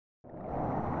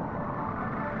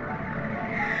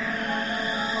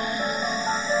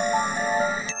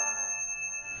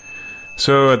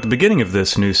So at the beginning of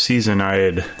this new season, I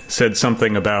had said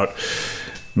something about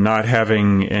not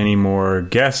having any more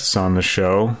guests on the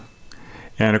show.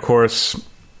 And of course,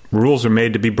 rules are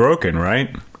made to be broken,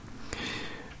 right?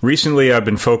 Recently, I've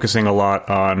been focusing a lot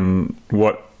on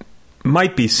what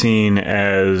might be seen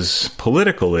as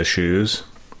political issues,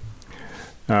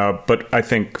 but I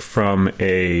think from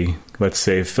a, let's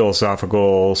say,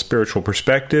 philosophical, spiritual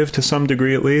perspective, to some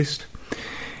degree at least.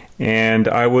 And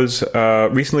I was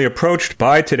recently approached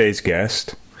by today's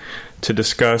guest to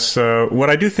discuss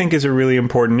what I do think is a really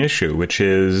important issue, which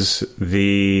is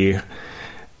the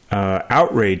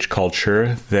outrage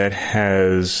culture that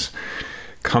has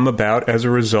come about as a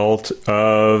result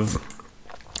of,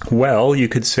 well, you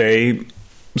could say,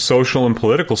 social and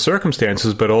political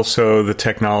circumstances, but also the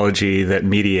technology that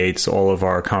mediates all of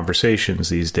our conversations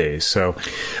these days. So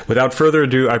without further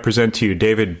ado, I present to you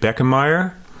David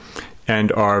Beckemeyer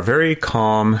and our very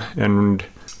calm and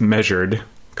measured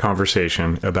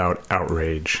conversation about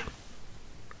outrage.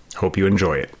 Hope you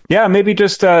enjoy it. Yeah, maybe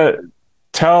just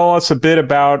tell us a bit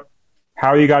about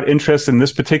how you got interested in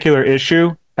this particular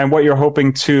issue and what you're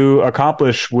hoping to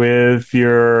accomplish with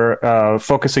your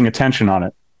focusing attention on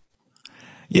it.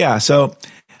 Yeah, so,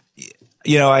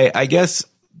 I guess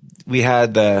we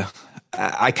had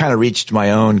I kind of reached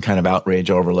my own kind of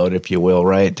outrage overload, if you will,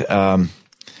 right?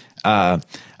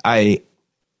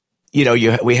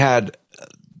 We had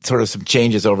sort of some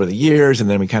changes over the years, and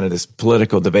then we kind of this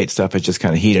political debate stuff has just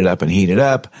kind of heated up.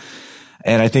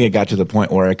 And I think it got to the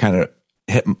point where I kind of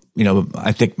hit,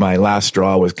 I think my last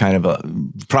straw was kind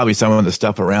of probably some of the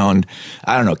stuff around,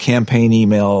 campaign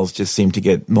emails just seemed to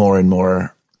get more and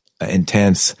more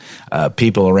intense.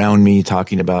 People around me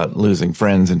talking about losing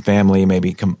friends and family,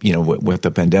 maybe, with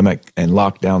the pandemic and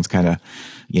lockdowns kind of,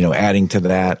 adding to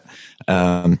that.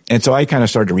 And so I kind of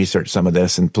started to research some of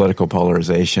this and political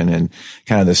polarization and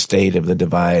kind of the state of the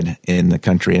divide in the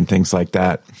country and things like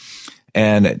that.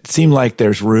 And it seemed like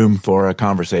there's room for a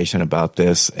conversation about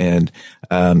this. And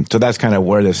so that's kind of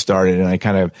where this started. And I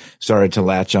kind of started to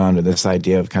latch on to this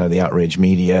idea of kind of the outrage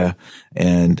media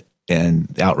and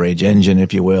outrage engine,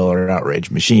 if you will, or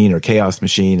outrage machine or chaos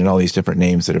machine and all these different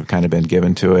names that have kind of been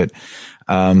given to it.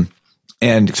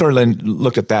 And sort of then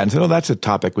looked at that and said, that's a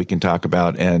topic we can talk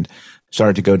about, and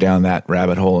started to go down that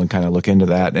rabbit hole and kind of look into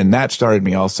that. And that started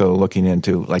me also looking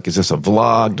into, like, is this a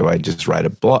vlog? Do I just write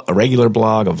a regular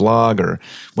blog, a vlog, or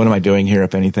what am I doing here,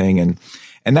 if anything? And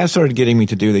that started getting me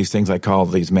to do these things I call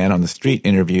these man on the street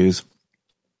interviews,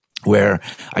 where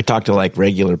I talk to like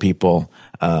regular people,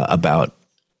 about,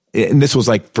 and this was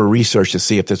like for research to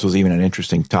see if this was even an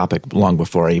interesting topic long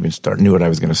before I even knew what I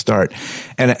was going to start.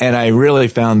 And I really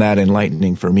found that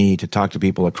enlightening for me to talk to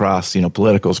people across,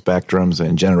 political spectrums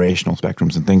and generational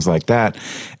spectrums and things like that,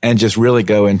 and just really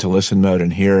go into listen mode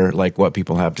and hear like what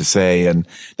people have to say. And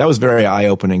that was very eye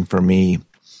opening for me.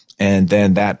 And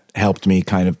then that helped me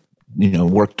kind of,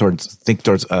 think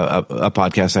towards a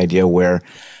podcast idea where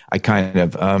I kind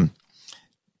of,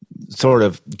 sort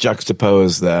of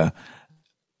juxtapose the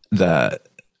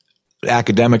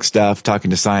academic stuff, talking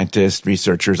to scientists,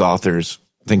 researchers, authors,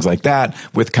 things like that,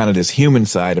 with kind of this human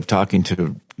side of talking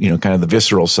to, kind of the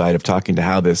visceral side of talking to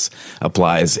how this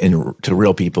applies to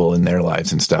real people in their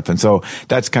lives and stuff. And so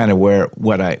that's kind of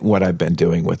what I've been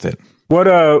doing with it. What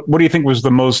do you think was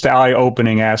the most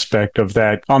eye-opening aspect of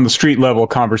that on the street level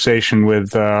conversation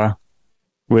with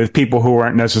people who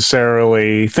weren't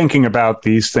necessarily thinking about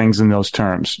these things in those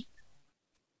terms?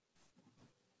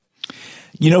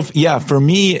 For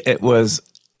me, it was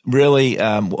really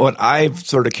what I've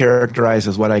sort of characterized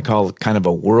as what I call kind of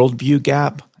a worldview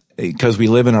gap, because we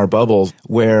live in our bubbles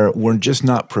where we're just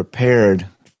not prepared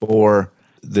for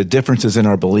the differences in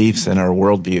our beliefs and our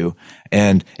worldview.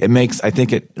 And I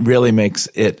think it really makes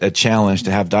it a challenge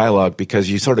to have dialogue, because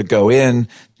you sort of go in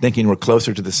thinking we're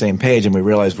closer to the same page and we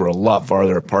realize we're a lot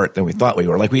farther apart than we thought we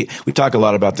were. Like we talk a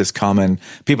lot about this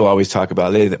people always talk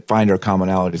about they that find our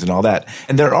commonalities and all that.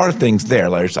 And there are things there.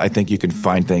 Like I think you can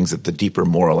find things at the deeper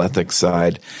moral ethics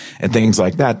side and things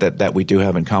like that we do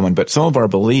have in common. But some of our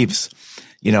beliefs,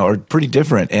 are pretty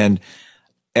different.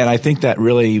 And I think that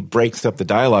really breaks up the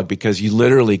dialogue, because you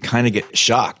literally kind of get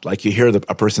shocked. Like you hear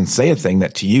a person say a thing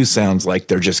that to you sounds like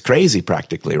they're just crazy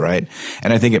practically, right?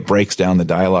 And I think it breaks down the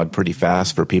dialogue pretty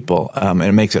fast for people. And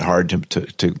it makes it hard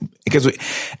to because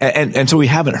so we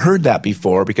haven't heard that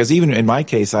before, because even in my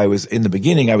case, I was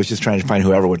just trying to find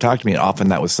whoever would talk to me. And often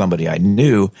that was somebody I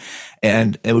knew,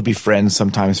 and it would be friends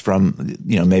sometimes from,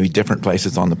 maybe different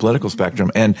places on the political spectrum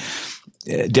and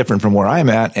different from where I'm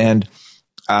at. And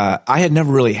I had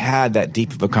never really had that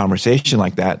deep of a conversation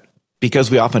like that, because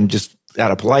we often just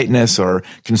out of politeness or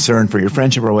concern for your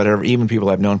friendship or whatever, even people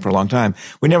I've known for a long time,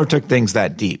 we never took things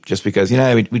that deep just because,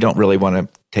 we don't really want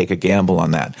to take a gamble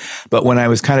on that. But when I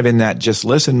was kind of in that just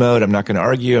listen mode, I'm not going to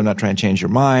argue. I'm not trying to change your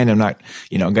mind. I'm not,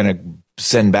 going to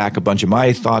send back a bunch of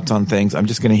my thoughts on things. I'm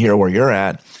just going to hear where you're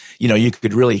at. You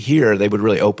could really hear, they would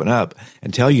really open up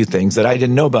and tell you things that I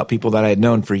didn't know about people that I had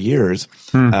known for years.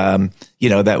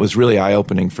 That was really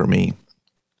eye-opening for me.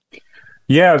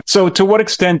 Yeah. So to what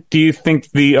extent do you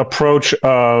think the approach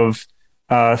of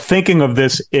thinking of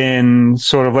this in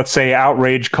sort of, let's say,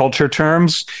 outrage culture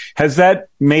terms, has that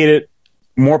made it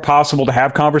more possible to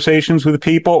have conversations with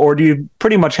people, or do you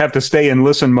pretty much have to stay in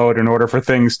listen mode in order for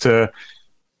things to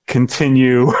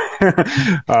continue in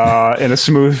a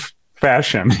smooth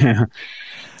fashion?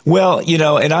 Well, and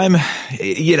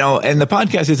and the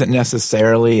podcast isn't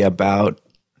necessarily about,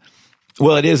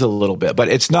 well, it is a little bit, but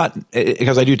it's not,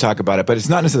 because I do talk about it, but it's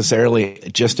not necessarily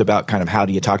just about kind of how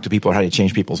do you talk to people or how do you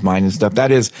change people's mind and stuff.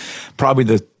 That is probably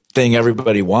the thing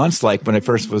everybody wants. Like when I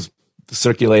first was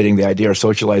circulating the idea or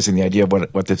socializing the idea of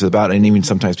what this is about, and even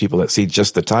sometimes people that see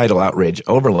just the title, Outrage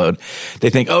Overload, they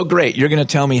think, oh, great, you're going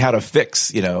to tell me how to fix,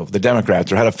 the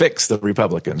Democrats or how to fix the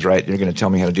Republicans, right? You're going to tell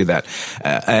me how to do that.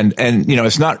 And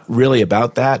it's not really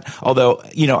about that. Although,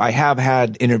 I have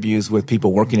had interviews with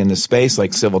people working in this space,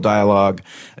 like civil dialogue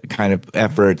kind of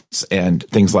efforts and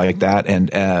things like that.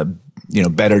 And,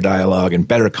 better dialogue and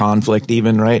better conflict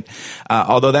even, right?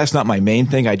 Although that's not my main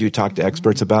thing. I do talk to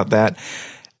experts about that.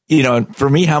 For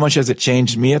me, how much has it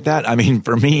changed me at that? I mean,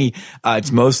 for me,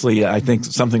 it's mostly, I think,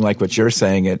 something like what you're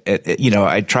saying.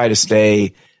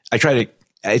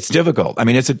 It's difficult. I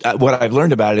mean, what I've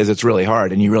learned about it is it's really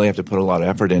hard and you really have to put a lot of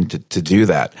effort in to do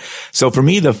that. So for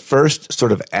me, the first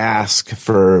sort of ask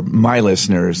for my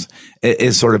listeners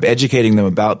is sort of educating them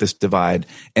about this divide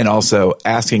and also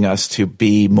asking us to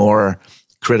be more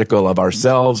critical of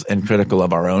ourselves and critical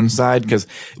of our own side. Because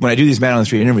when I do these man on the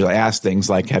street interviews, I ask things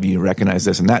like, have you recognized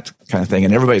this and that kind of thing?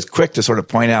 And everybody's quick to sort of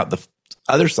point out the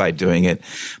other side doing it.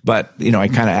 But, I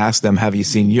kind of ask them, do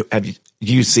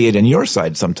you see it in your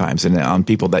side sometimes and on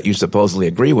people that you supposedly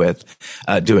agree with,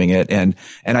 doing it? And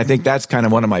I think that's kind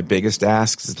of one of my biggest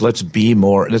asks is let's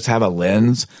have a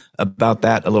lens about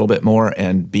that a little bit more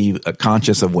and be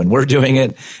conscious of when we're doing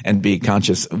it and be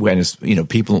conscious when it's,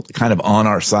 people kind of on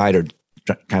our side or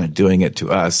kind of doing it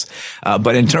to us.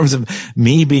 But in terms of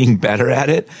me being better at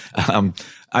it,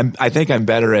 I think I'm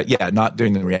better at, not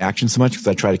doing the reaction so much because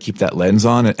I try to keep that lens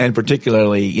on. And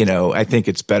particularly, I think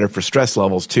it's better for stress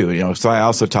levels too, So I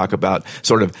also talk about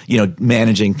sort of,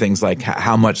 managing things like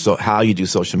how you do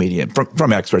social media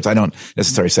from experts. I don't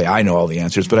necessarily say I know all the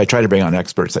answers, but I try to bring on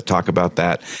experts that talk about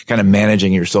that, kind of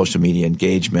managing your social media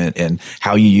engagement and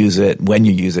how you use it, when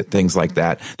you use it, things like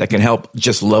that can help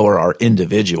just lower our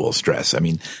individual stress. I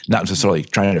mean, not necessarily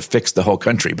trying to fix the whole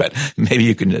country, but maybe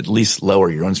you can at least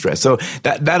lower your own stress. So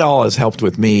that all has helped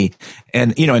with me.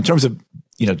 And, in terms of,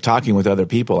 talking with other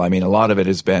people, I mean, a lot of it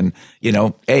has been,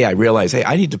 I realize,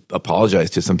 I need to apologize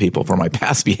to some people for my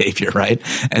past behavior, right?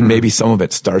 And maybe some of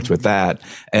it starts with that.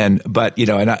 But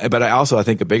I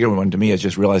think a bigger one to me is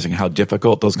just realizing how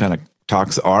difficult those kind of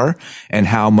talks are and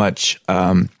how much,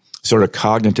 sort of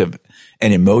cognitive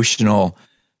and emotional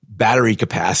battery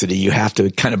capacity you have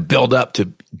to kind of build up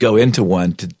to go into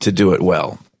one to do it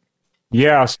well.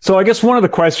 Yeah. So I guess one of the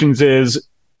questions is,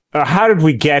 how did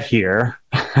we get here?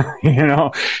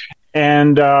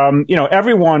 And,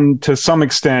 everyone to some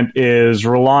extent is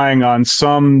relying on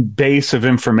some base of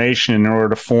information in order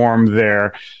to form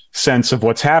their sense of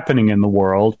what's happening in the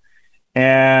world.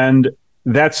 And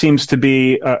that seems to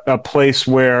be a place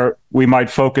where we might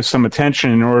focus some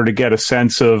attention in order to get a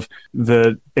sense of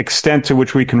the extent to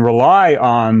which we can rely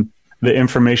on the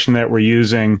information that we're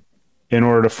using in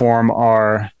order to form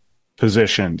our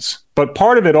positions. But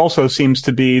part of it also seems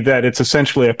to be that it's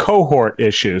essentially a cohort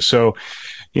issue. So,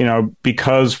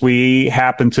 because we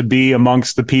happen to be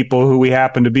amongst the people who we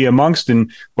happen to be amongst,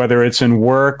 and whether it's in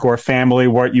work or family,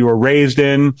 what you were raised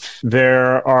in,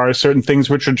 there are certain things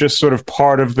which are just sort of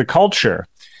part of the culture.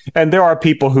 And there are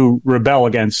people who rebel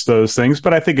against those things,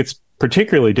 but I think it's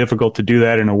particularly difficult to do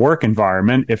that in a work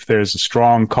environment. If there's a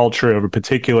strong culture of a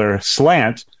particular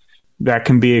slant, that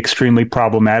can be extremely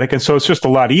problematic. And so it's just a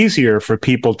lot easier for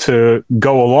people to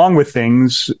go along with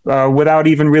things without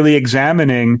even really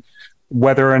examining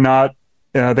whether or not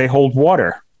they hold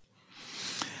water.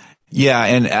 Yeah.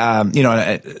 And,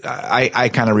 I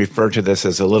kind of refer to this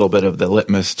as a little bit of the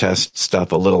litmus test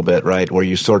stuff a little bit, right? Where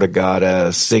you sort of got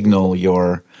to signal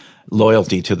your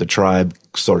loyalty to the tribe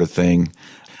sort of thing.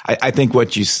 I think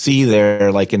what you see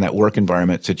there, like in that work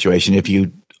environment situation, if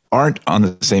you aren't on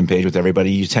the same page with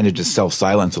everybody, you tend to just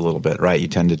self-silence a little bit, right? You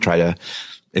tend to try to,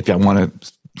 if I want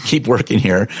to keep working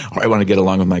here or I want to get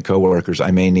along with my coworkers,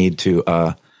 I may need to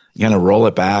kind of roll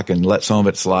it back and let some of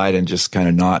it slide and just kind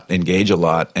of not engage a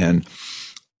lot. And,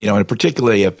 and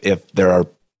particularly if there are,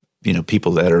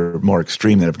 people that are more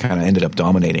extreme that have kind of ended up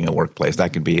dominating a workplace,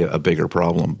 that could be a bigger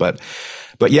problem. But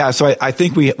yeah, so I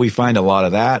think we find a lot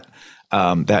of that.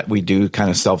 That we do kind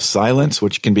of self-silence,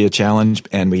 which can be a challenge,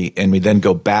 and we then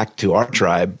go back to our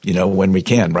tribe, when we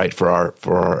can, right? For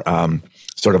our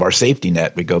sort of our safety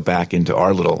net, we go back into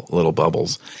our little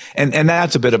bubbles, and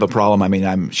that's a bit of a problem. I mean,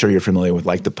 I'm sure you're familiar with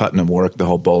like the Putnam work, the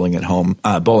whole bowling at home,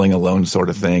 bowling alone sort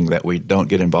of thing, that we don't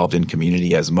get involved in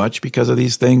community as much because of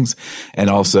these things, and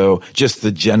also just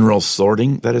the general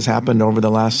sorting that has happened over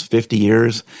the last 50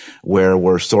 years, where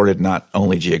we're sorted not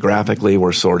only geographically,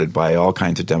 we're sorted by all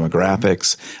kinds of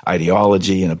demographics,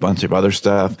 ideology, and a bunch of other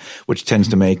stuff, which tends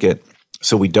to make it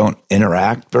so we don't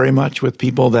interact very much with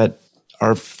people that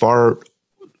are far.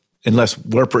 Unless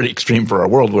we're pretty extreme for our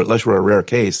world, unless we're a rare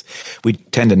case, we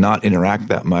tend to not interact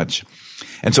that much.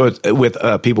 And so with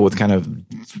people with kind of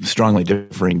strongly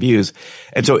differing views.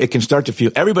 And so it can start to feel,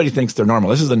 everybody thinks they're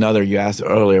normal. This is another, you asked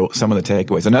earlier, some of the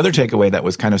takeaways. Another takeaway that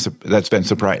was kind of, that's been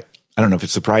surprising. I don't know if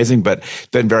it's surprising, but it's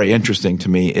been very interesting to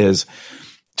me is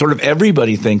sort of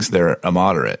everybody thinks they're a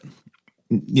moderate.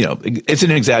 It's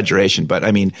an exaggeration, but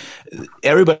I mean,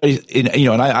 everybody,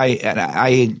 and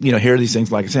I hear these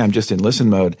things, like I say, I'm just in listen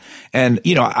mode. And,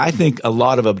 I think a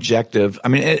lot of objective,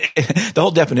 the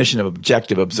whole definition of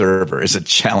objective observer is a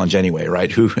challenge anyway,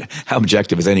 right? How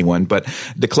objective is anyone? But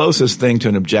the closest thing to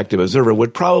an objective observer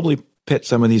would probably pit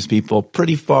some of these people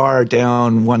pretty far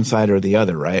down one side or the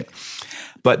other, right?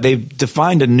 But they've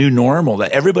defined a new normal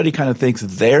that everybody kind of thinks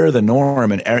they're the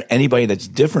norm, and anybody that's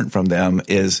different from them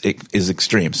is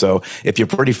extreme. So if you're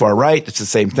pretty far right, it's the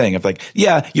same thing. If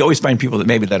you always find people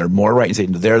that are more right and say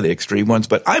they're the extreme ones,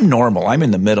 but I'm normal. I'm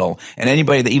in the middle. And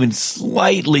anybody that even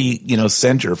slightly,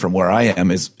 center from where I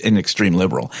am is an extreme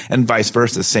liberal, and vice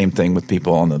versa. Same thing with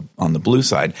people on the blue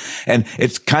side. And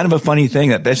it's kind of a funny thing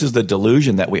that this is the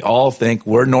delusion that we all think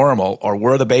we're normal or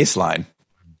we're the baseline.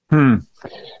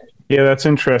 Yeah, that's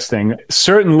interesting.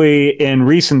 Certainly in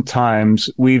recent times,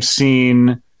 we've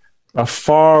seen a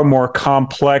far more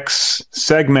complex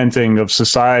segmenting of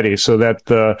society, so that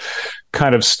the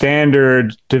kind of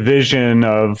standard division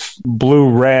of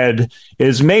blue-red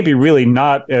is maybe really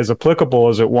not as applicable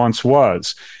as it once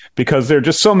was, because there are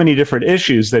just so many different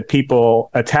issues that people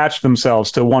attach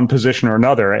themselves to one position or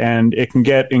another, and it can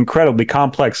get incredibly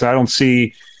complex. I don't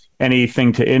see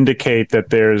anything to indicate that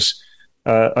there's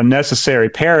a necessary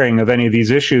pairing of any of these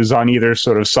issues on either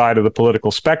sort of side of the political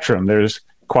spectrum. There's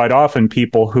quite often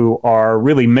people who are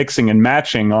really mixing and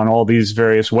matching on all these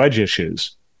various wedge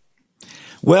issues.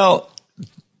 Well,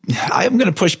 I'm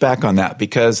going to push back on that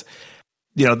because,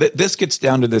 this gets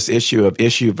down to this issue of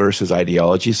issue versus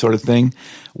ideology sort of thing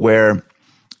where,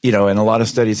 and a lot of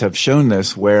studies have shown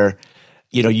this where,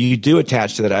 you do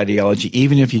attach to that ideology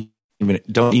even if you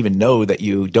don't even know that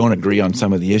you don't agree on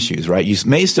some of the issues, right? You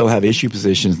may still have issue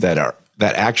positions that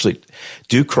actually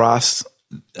do cross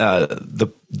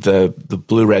the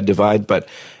blue-red divide, but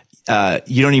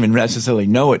you don't even necessarily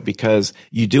know it because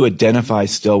you do identify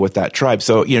still with that tribe.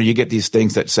 So you get these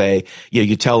things that say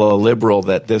you tell a liberal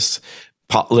that this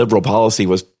liberal policy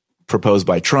was proposed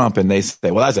by Trump, and they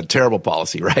say, well, that's a terrible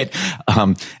policy, right?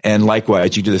 And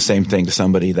likewise, you do the same thing to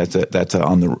somebody that's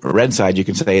on the red side. You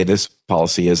can say this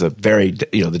policy is a very,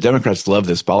 the Democrats love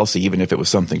this policy, even if it was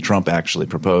something Trump actually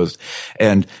proposed,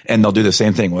 and they'll do the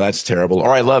same thing. Well, that's terrible,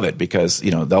 or I love it because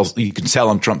you can tell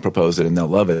them Trump proposed it, and they'll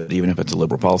love it, even if it's a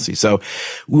liberal policy. So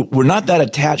we're not that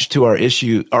attached to our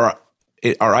issue or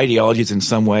our ideologies in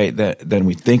some way than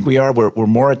we think we are. We're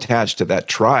more attached to that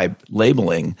tribe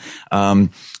labeling.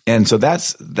 And so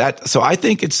that's that. So I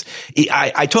think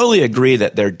I totally agree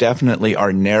that there definitely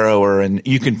are narrower, and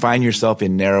you can find yourself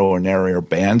in narrower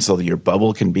bands so that your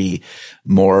bubble can be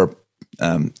more,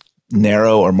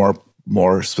 narrow or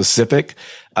more specific.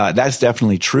 That's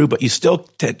definitely true, but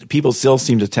people still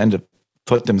seem to tend to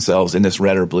put themselves in this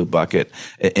red or blue bucket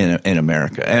in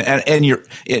America.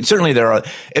 And certainly there are,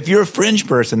 if you're a fringe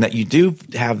person that you do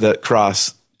have the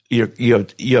cross, you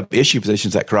have issue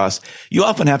positions that cross, you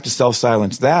often have to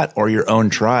self-silence that, or your own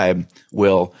tribe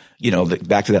will,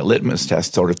 back to that litmus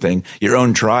test sort of thing, your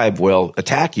own tribe will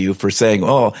attack you for saying,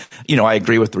 I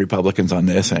agree with the Republicans on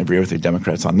this and I agree with the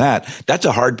Democrats on that. That's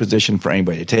a hard position for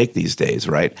anybody to take these days,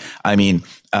 right? I mean,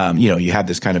 you have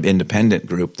this kind of independent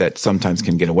group that sometimes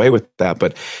can get away with that.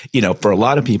 But, for a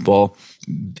lot of people,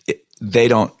 they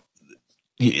don't,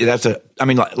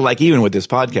 like even with this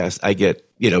podcast, I get,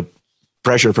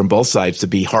 pressure from both sides to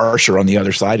be harsher on the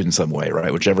other side in some way,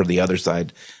 right? Whichever the other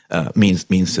side means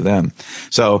to them.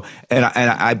 So, and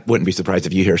I wouldn't be surprised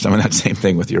if you hear some of that same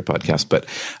thing with your podcast. But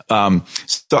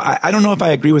so I don't know if I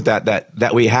agree with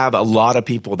that we have a lot of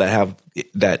people that have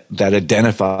that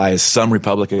identify as some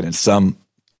Republican and some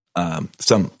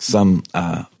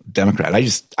Democrat. I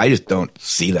just don't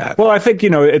see that. Well, I think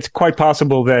it's quite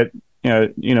possible that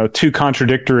two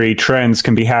contradictory trends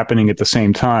can be happening at the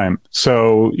same time.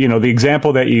 So, the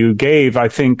example that you gave, I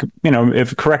think,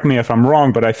 correct me if I'm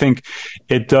wrong, but I think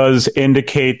it does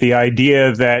indicate the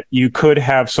idea that you could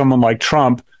have someone like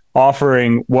Trump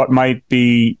offering what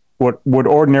would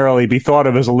ordinarily be thought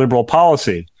of as a liberal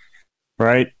policy,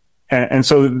 right? And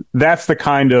so that's the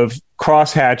kind of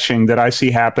cross-hatching that I see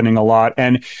happening a lot.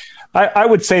 And I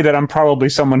would say that I'm probably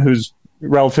someone who's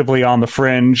relatively on the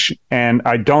fringe, and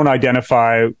I don't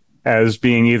identify as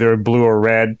being either blue or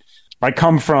red. I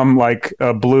come from like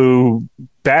a blue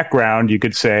background, you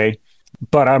could say,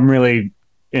 but I'm really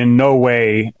in no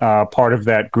way part of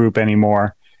that group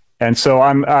anymore. And so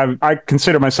I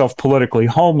consider myself politically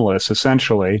homeless,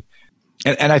 essentially.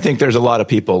 And I think there's a lot of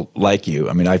people like you.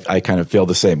 I mean, I kind of feel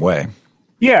the same way.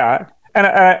 Yeah.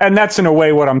 And that's in a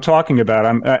way what I'm talking about.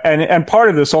 And part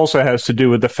of this also has to do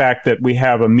with the fact that we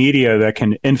have a media that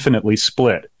can infinitely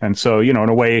split. And so, in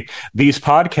a way, these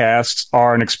podcasts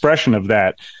are an expression of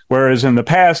that. Whereas in the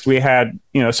past, we had,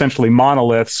 essentially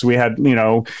monoliths. We had,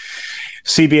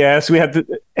 CBS, we had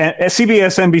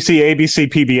CBS, NBC,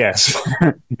 ABC,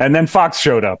 PBS, and then Fox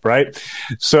showed up, right?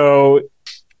 So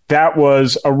that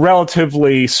was a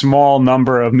relatively small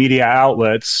number of media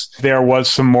outlets. There was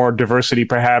some more diversity,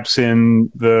 perhaps, in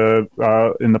the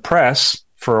press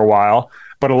for a while,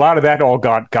 but a lot of that all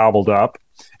got gobbled up.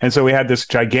 And so we had this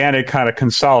gigantic kind of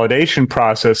consolidation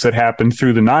process that happened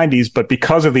through the 90s. But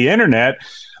because of the internet,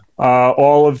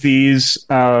 all of these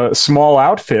small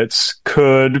outfits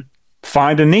could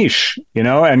find a niche,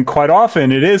 and quite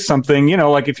often it is something,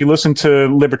 like if you listen to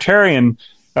libertarian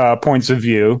points of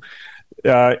view,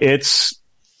 it's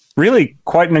really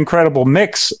quite an incredible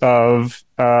mix of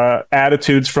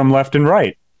attitudes from left and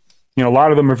right. A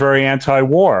lot of them are very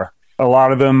anti-war. A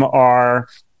lot of them are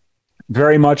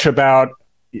very much about,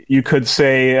 you could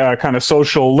say, kind of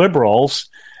social liberals,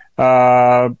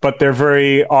 but they're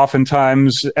very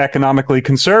oftentimes economically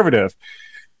conservative.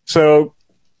 So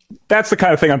that's the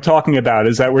kind of thing I'm talking about,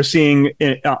 is that we're seeing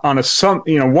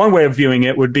one way of viewing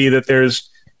it would be that there's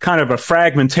kind of a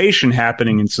fragmentation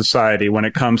happening in society when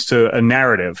it comes to a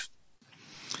narrative.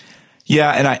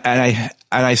 Yeah,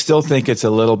 and I still think it's a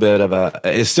little bit of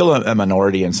it's still a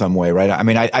minority in some way, right? I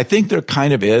mean, I think there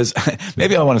kind of is.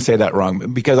 Maybe I want to say that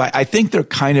wrong, because I think there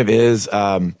kind of is.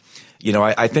 I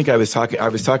think I was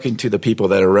talking to the people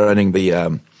that are running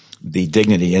the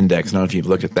Dignity Index. I don't know if you've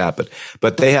looked at that,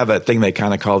 but they have a thing they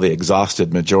kind of call the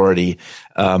exhausted majority,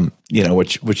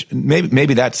 which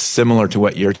maybe that's similar to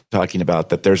what you're talking about,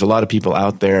 that there's a lot of people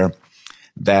out there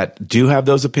that do have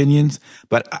those opinions,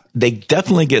 but they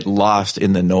definitely get lost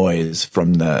in the noise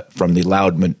from the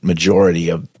loud majority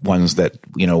of ones that,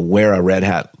 wear a red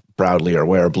hat proudly or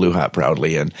wear a blue hat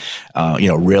proudly and,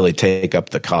 really take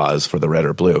up the cause for the red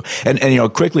or blue.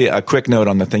 And quickly, a quick note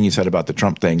on the thing you said about the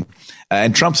Trump thing.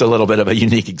 And Trump's a little bit of a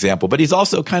unique example, but he's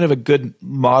also kind of a good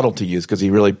model to use because he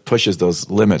really pushes those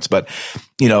limits. But,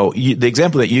 the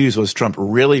example that you used was Trump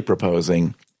really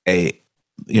proposing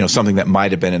something that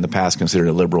might have been in the past considered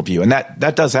a liberal view. And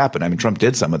that does happen. I mean, Trump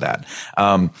did some of that.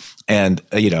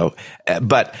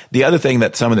 But the other thing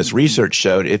that some of this research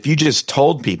showed, if you just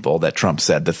told people that Trump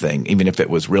said the thing, even if it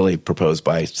was really proposed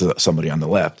by somebody on the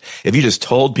left, if you just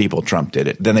told people Trump did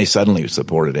it, then they suddenly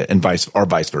supported it, and vice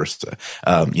versa.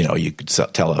 You could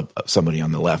tell somebody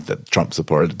on the left that Trump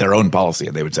supported their own policy,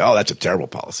 and they would say, "Oh, that's a terrible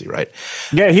policy," right?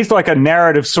 Yeah, he's like a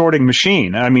narrative sorting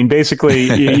machine. I mean, basically,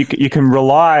 you can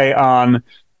rely on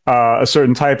a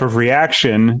certain type of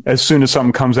reaction as soon as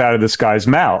something comes out of this guy's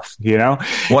mouth, Well,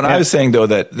 I was saying, though,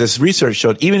 that this research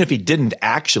showed even if he didn't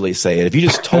actually say it, if you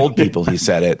just told people he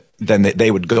said it, then they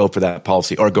would go for that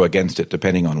policy or go against it,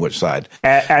 depending on which side.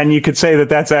 And you could say that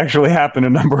that's actually happened a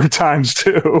number of times,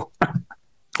 too.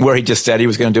 Where he just said he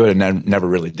was going to do it and never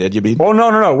really did, you mean? Well,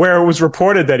 no. Where it was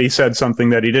reported that he said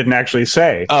something that he didn't actually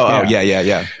say. Oh,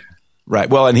 yeah. Right.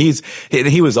 Well, and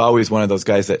he was always one of those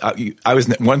guys that I was,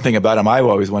 one thing about him I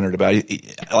always wondered about,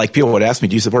 like people would ask me,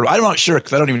 do you support him? I'm not sure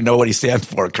because I don't even know what he stands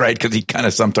for, right? Because he kind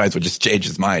of sometimes would just change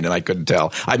his mind and I couldn't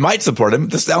tell. I might support him.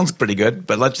 This sounds pretty good,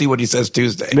 but let's see what he says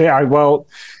Tuesday. Yeah, well,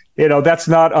 that's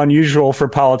not unusual for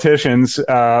politicians,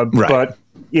 right.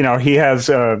 he has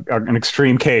an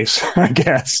extreme case, I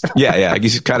guess. Yeah.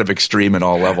 He's kind of extreme in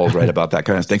all levels, right, about that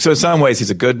kind of thing. So in some ways, he's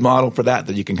a good model for that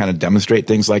you can kind of demonstrate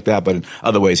things like that. But in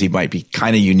other ways, he might be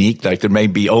kind of unique. Like there may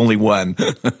be only one.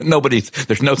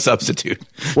 There's no substitute.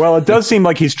 Well, it does seem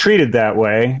like he's treated that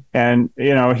way. And,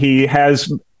 he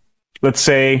has, let's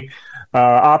say,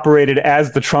 operated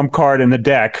as the trump card in the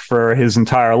deck for his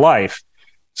entire life.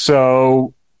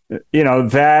 So,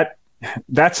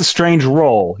 that's a strange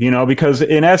role, because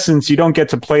in essence, you don't get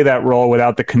to play that role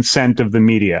without the consent of the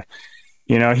media.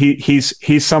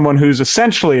 He's someone who's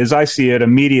essentially, as I see it, a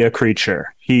media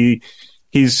creature.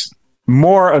 He's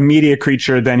more a media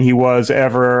creature than he was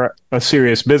ever a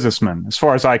serious businessman, as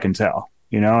far as I can tell.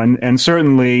 And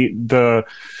certainly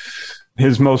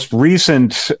his most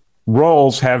recent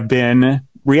roles have been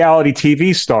reality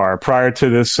TV star prior to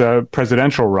this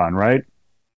presidential run, right?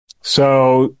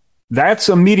 So that's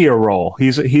a media role.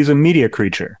 He's a media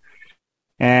creature.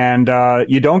 And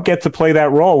you don't get to play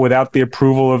that role without the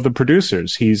approval of the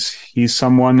producers. He's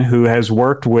someone who has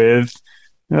worked with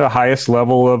the highest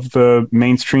level of the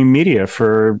mainstream media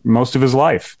for most of his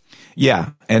life.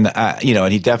 Yeah. And,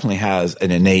 and he definitely has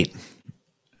an innate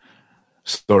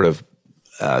sort of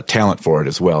talent for it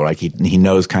as well. Like he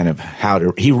knows kind of how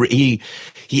to, he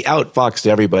outfoxed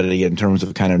everybody in terms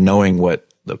of kind of knowing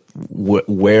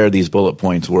where these bullet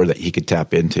points were that he could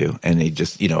tap into. And he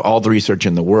just, all the research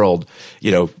in the world,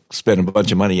 spent a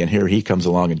bunch of money, and here he comes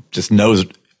along and just knows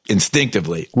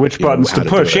instinctively which buttons to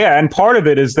push. Yeah. And part of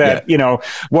it is that,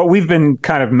 what we've been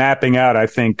kind of mapping out, I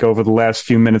think, over the last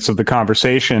few minutes of the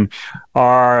conversation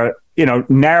are,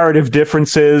 narrative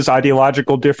differences,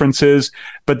 ideological differences.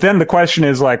 But then the question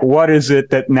is like, what is it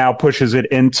that now pushes it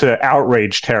into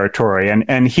outrage territory?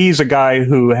 And he's a guy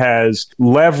who has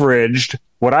leveraged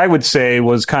what I would say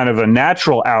was kind of a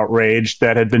natural outrage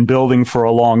that had been building for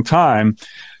a long time.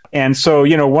 And so,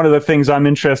 one of the things I'm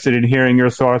interested in hearing your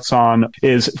thoughts on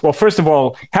is, well, first of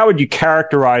all, how would you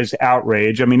characterize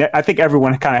outrage? I mean, I think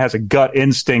everyone kind of has a gut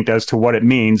instinct as to what it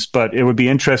means, but it would be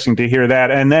interesting to hear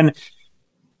that. And then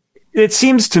it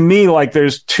seems to me like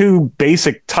there's two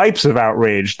basic types of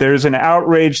outrage. There's an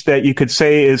outrage that you could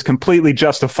say is completely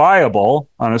justifiable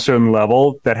on a certain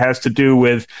level that has to do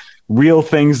with real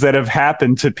things that have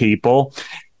happened to people.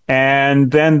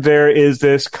 And then there is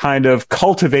this kind of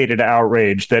cultivated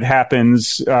outrage that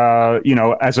happens,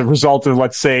 as a result of,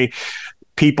 let's say,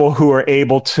 people who are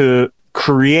able to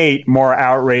create more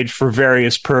outrage for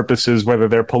various purposes, whether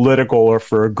they're political or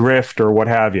for a grift or what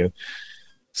have you.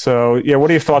 So, what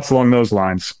are your thoughts along those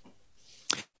lines?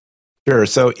 Sure.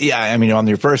 So, on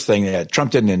your first thing,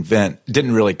 Trump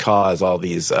didn't really cause all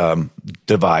these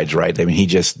divides, right? I mean, he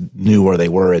just knew where they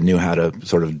were and knew how to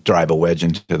sort of drive a wedge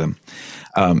into them.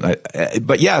 I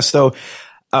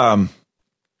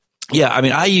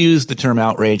use the term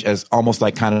outrage as almost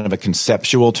like kind of a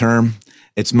conceptual term.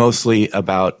 It's mostly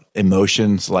about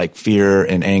emotions like fear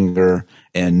and anger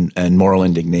and moral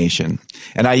indignation.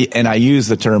 And I use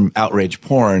the term outrage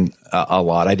porn a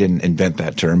lot. I didn't invent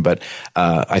that term, but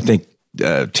I think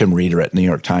Tim Reeder at New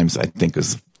York Times, I think,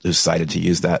 is decided to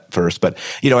use that first. But,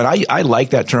 and I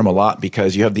like that term a lot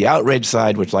because you have the outrage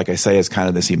side, which, like I say, is kind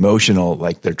of this emotional,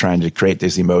 like they're trying to create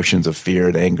these emotions of fear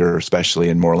and anger, especially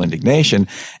in moral indignation.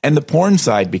 And the porn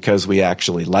side, because we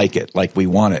actually like it, like we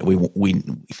want it.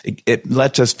 It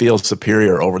lets us feel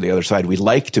superior over the other side. We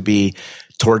like to be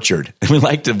tortured. We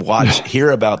like to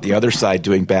hear about the other side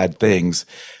doing bad things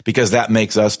because that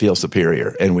makes us feel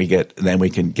superior, and then we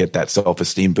can get that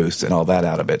self-esteem boost and all that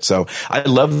out of it. So I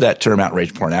love that term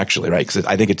outrage porn, actually, right? Because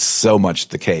I think it's so much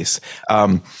the case.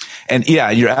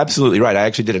 You're absolutely right. I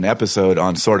actually did an episode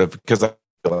on sort of, because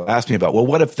people asked me about, well,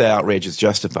 what if the outrage is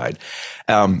justified?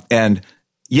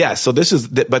 So this is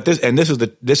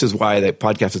why the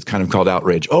podcast is kind of called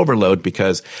Outrage Overload,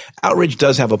 because outrage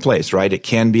does have a place, right? It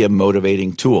can be a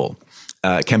motivating tool.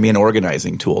 It can be an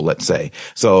organizing tool, let's say.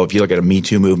 So if you look at a Me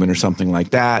Too movement or something like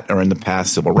that, or in the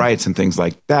past civil rights and things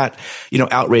like that,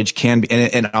 outrage can be,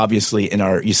 and obviously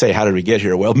you say, how did we get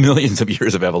here? Well, millions of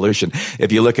years of evolution.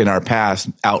 If you look in our past,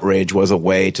 outrage was a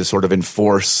way to sort of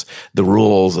enforce the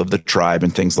rules of the tribe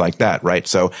and things like that, right?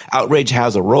 So outrage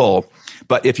has a role.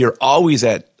 But if you're always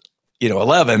at,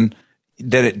 11,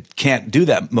 then it can't do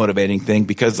that motivating thing,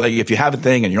 because like if you have a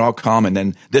thing and you're all calm and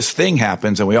then this thing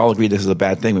happens and we all agree this is a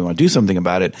bad thing, we want to do something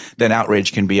about it, then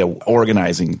outrage can be an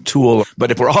organizing tool. But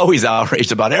if we're always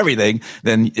outraged about everything,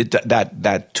 then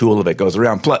that tool of it goes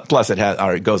around. Plus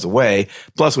it goes away.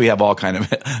 Plus we have all kind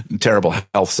of terrible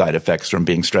health side effects from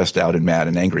being stressed out and mad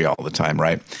and angry all the time,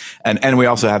 right? And we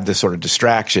also have this sort of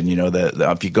distraction,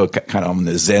 if you go kind of on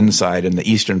the Zen side and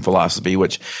the Eastern philosophy,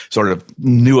 which sort of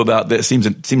knew about this, seems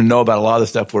to know about a lot lot of the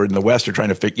stuff we're in the West are trying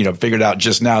to figure it out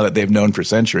just now that they've known for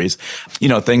centuries.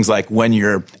 Things like when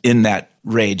you're in that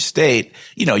rage state,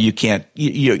 you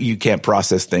can't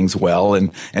process things well.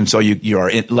 And so you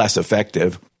are less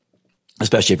effective,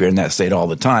 especially if you're in that state all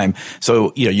the time.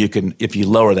 So, you can, if you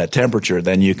lower that temperature,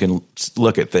 then you can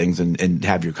look at things and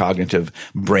have your cognitive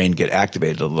brain get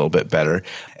activated a little bit better.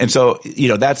 And so,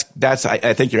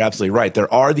 I think you're absolutely right.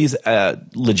 There are these,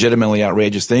 legitimately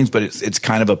outrageous things, but it's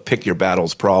kind of a pick your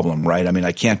battles problem, right? I mean,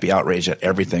 I can't be outraged at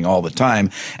everything all the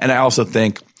time. And I also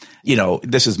think,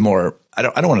 this is more, I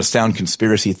don't want to sound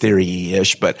conspiracy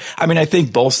theory-ish, but I mean, I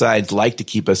think both sides like to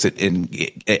keep us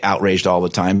outraged all the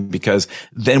time, because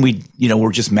then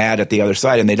we're just mad at the other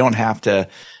side, and they don't have to,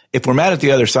 if we're mad at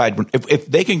the other side, if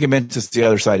they can convince us the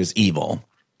other side is evil,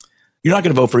 you're not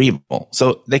going to vote for evil.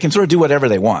 So they can sort of do whatever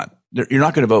they want. You're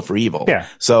not going to vote for evil. Yeah.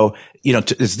 So,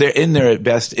 it's in their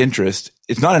best interest.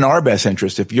 It's not in our best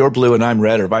interest if you're blue and I'm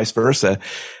red, or vice versa.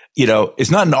 It's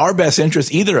not in our best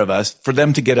interest, either of us, for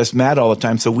them to get us mad all the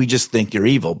time. So we just think you're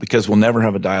evil, because we'll never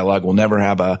have a dialogue. We'll never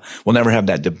have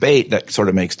that debate that sort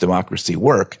of makes democracy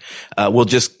work. We'll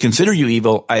just consider you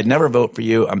evil. I'd never vote for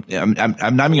you. I'm not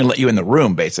even going to let you in the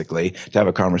room, basically, to have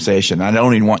a conversation. I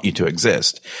don't even want you to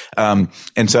exist. And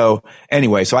so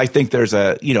anyway, so I think there's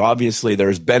obviously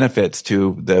there's benefits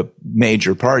to the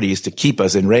major parties to keep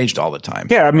us enraged all the time.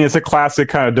 Yeah. I mean, it's a classic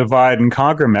kind of divide and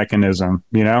conquer mechanism,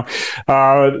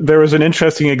 there was an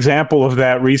interesting example of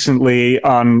that recently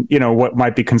on, what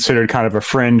might be considered kind of a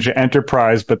fringe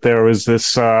enterprise, but there was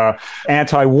this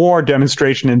anti-war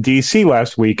demonstration in D.C.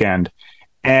 last weekend,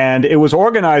 and it was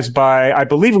organized by, I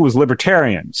believe it was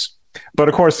libertarians. But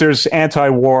of course, there's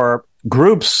anti-war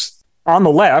groups on the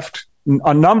left.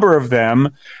 A number of them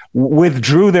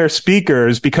withdrew their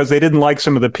speakers because they didn't like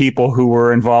some of the people who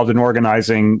were involved in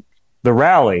organizing the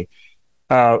rally,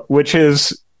 which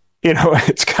is,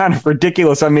 it's kind of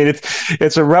ridiculous. I mean,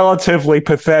 it's a relatively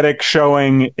pathetic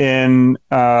showing in,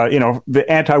 the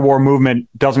anti-war movement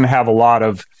doesn't have a lot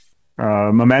of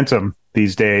momentum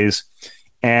these days.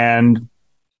 And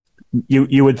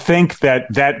you would think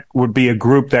that would be a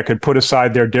group that could put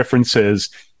aside their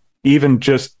differences, even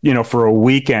just, for a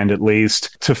weekend at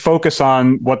least, to focus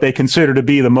on what they consider to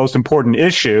be the most important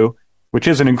issue, which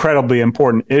is an incredibly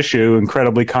important issue,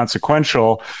 incredibly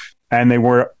consequential. And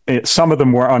some of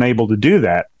them were unable to do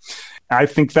that. I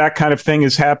think that kind of thing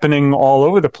is happening all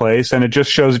over the place, and it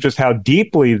just shows just how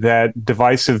deeply that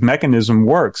divisive mechanism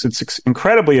works. It's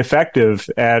incredibly effective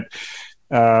at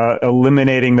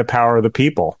eliminating the power of the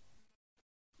people.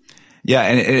 Yeah,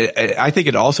 and I think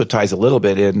it also ties a little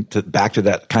bit back to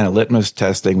that kind of litmus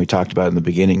test thing we talked about in the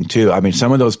beginning too. I mean,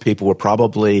 some of those people were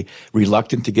probably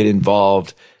reluctant to get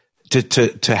involved,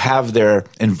 to have their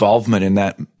involvement in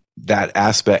that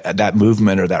aspect, that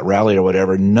movement or that rally or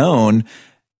whatever known,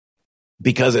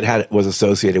 because it was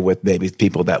associated with maybe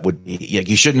people that would be,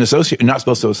 you're not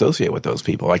supposed to associate with those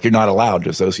people. Like, you're not allowed to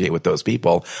associate with those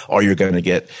people, or you're going to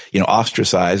get,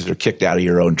 ostracized or kicked out of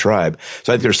your own tribe.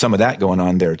 So I think there's some of that going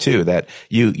on there too, that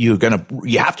you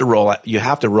have to roll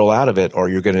out of it, or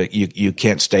you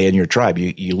can't stay in your tribe.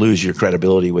 You lose your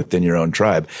credibility within your own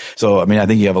tribe. So, I mean, I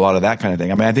think you have a lot of that kind of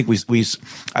thing. I mean, I think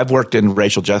I've worked in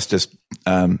racial justice,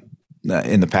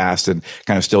 in the past, and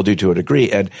kind of still do to a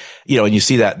degree. And, and you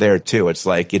see that there too. It's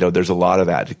like, there's a lot of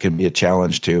that. It can be a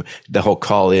challenge to the whole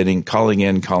calling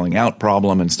out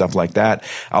problem and stuff like that.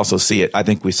 I also see it. I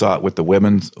think we saw it with the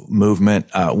women's movement,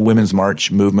 women's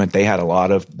march movement. They had a lot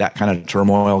of that kind of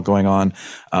turmoil going on,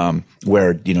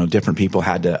 where, different people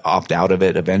had to opt out of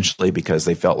it eventually because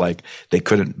they felt like they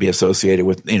couldn't be associated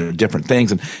with, different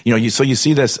things. And, so you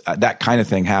see that kind of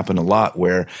thing happen a lot,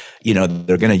 where,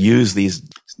 they're going to use this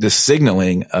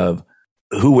signaling of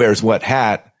who wears what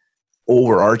hat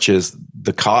overarches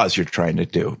the cause you're trying to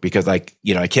do, because I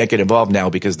can't get involved now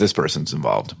because this person's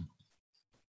involved.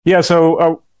 Yeah.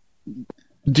 So,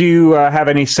 do you have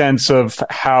any sense of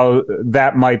how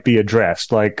that might be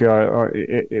addressed? Like,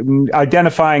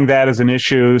 identifying that as an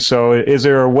issue. So is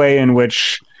there a way in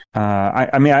which,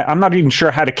 I'm not even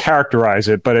sure how to characterize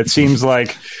it, but it seems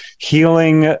like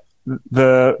healing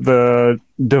the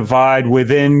divide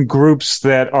within groups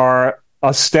that are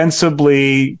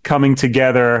ostensibly coming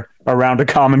together around a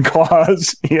common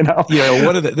cause, Yeah,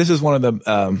 this is one of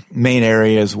the main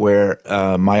areas where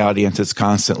my audience is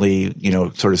constantly,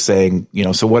 sort of saying,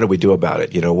 so what do we do about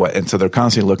it? And so they're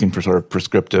constantly looking for sort of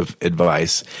prescriptive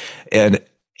advice. And,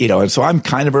 and so I'm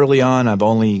kind of early on. I'm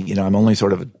only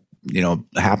sort of a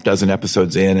half dozen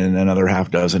episodes in, and another half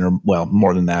dozen, or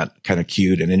more than that, kind of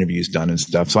queued and interviews done and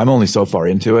stuff. So I'm only so far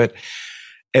into it.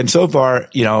 And so far,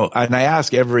 and I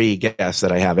ask every guest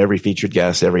that I have, every featured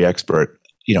guest, every expert,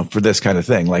 for this kind of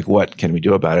thing. Like, what can we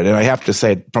do about it? And I have to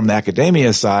say, from the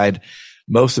academia side,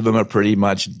 most of them are pretty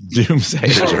much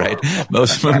doomsayers, right?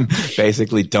 Most of them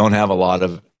basically don't have a lot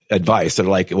of advice. They're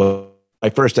like, well,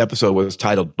 my first episode was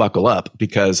titled Buckle Up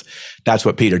because that's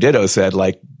what Peter Ditto said.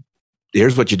 Like,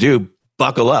 here's what you do.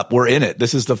 Buckle up. We're in it.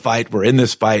 This is the fight. We're in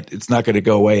this fight. It's not going to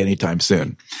go away anytime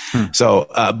soon. So,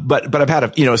 but I've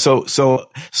had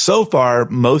so far,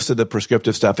 most of the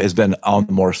prescriptive stuff has been on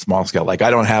the more small scale. Like,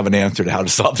 I don't have an answer to how to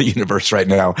solve the universe right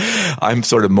now. I'm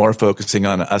sort of more focusing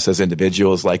on us as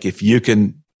individuals. Like, if you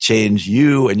can change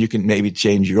you and you can maybe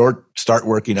change start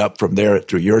working up from there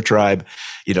through your tribe,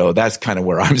 that's kind of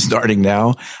where I'm starting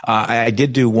now. I've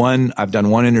done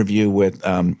one interview with,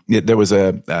 there was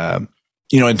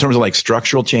in terms of like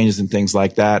structural changes and things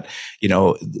like that,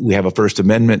 we have a First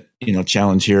Amendment,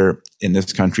 challenge here in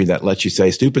this country that lets you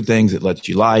say stupid things. It lets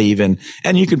you lie even.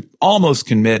 And you can almost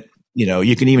commit,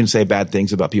 you can even say bad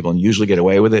things about people and usually get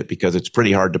away with it because it's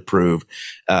pretty hard to prove,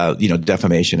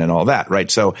 defamation and all that. Right.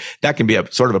 So that can be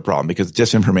a sort of a problem because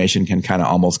disinformation can kind of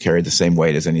almost carry the same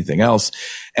weight as anything else.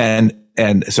 And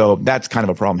so that's kind of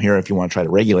a problem here if you want to try to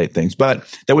regulate things. But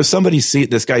there was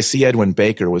this guy, C. Edwin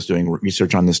Baker, was doing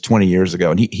research on this 20 years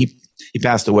ago, and he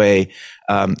passed away,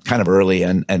 kind of early.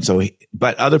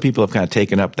 But other people have kind of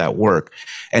taken up that work.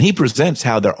 And he presents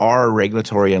how there are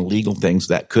regulatory and legal things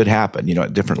that could happen,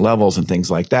 at different levels and things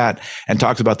like that, and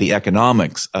talks about the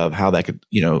economics of how that could,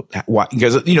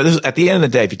 because, this is, at the end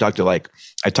of the day, if you talk to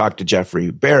I talked to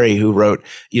Jeffrey Berry, who wrote,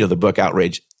 the book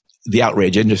The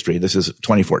Outrage Industry. This is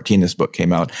 2014. This book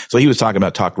came out. So he was talking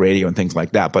about talk radio and things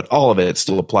like that, but all of it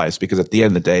still applies because at the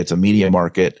end of the day, it's a media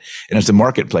market and it's a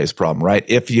marketplace problem, right?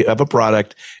 If you have a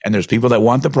product and there's people that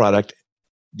want the product,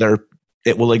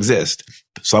 it will exist.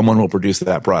 Someone will produce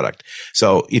that product.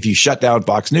 So if you shut down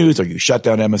Fox News or you shut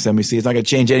down MSNBC, it's not going to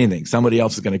change anything. Somebody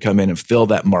else is going to come in and fill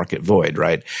that market void,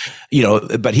 right?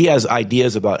 But he has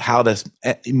ideas about how this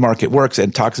market works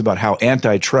and talks about how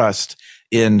antitrust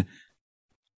in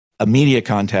a media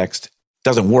context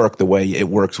doesn't work the way it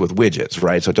works with widgets,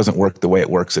 right? So it doesn't work the way it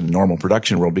works in a normal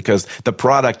production world because the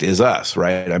product is us,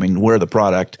 right? I mean, we're the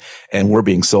product and we're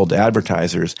being sold to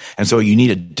advertisers. And so you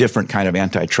need a different kind of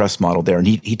antitrust model there. And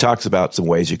he talks about some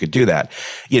ways you could do that,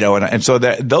 and so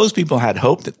those people had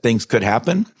hope that things could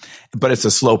happen, but it's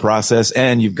a slow process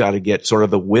and you've got to get sort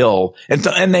of the will.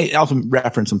 And they also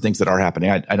reference some things that are happening.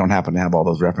 I don't happen to have all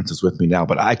those references with me now,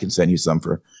 but I can send you some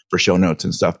for show notes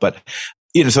and stuff. But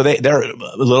so they're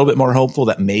a little bit more hopeful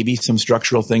that maybe some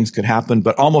structural things could happen,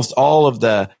 but almost all of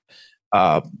the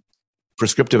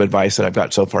prescriptive advice that I've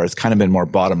got so far has kind of been more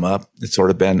bottom up. It's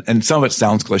sort of been, and some of it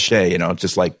sounds cliche,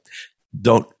 just like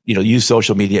don't, use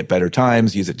social media at better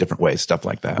times, use it different ways, stuff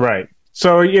like that. Right.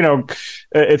 So,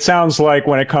 it sounds like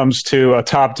when it comes to a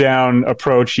top-down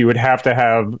approach, you would have to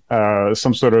have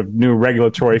some sort of new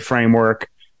regulatory framework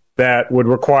that would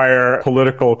require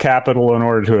political capital in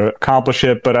order to accomplish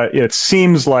it. But it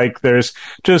seems like there's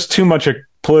just too much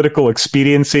political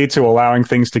expediency to allowing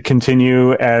things to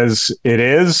continue as it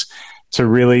is to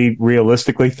really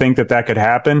realistically think that could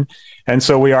happen. And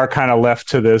so we are kind of left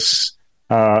to this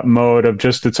mode of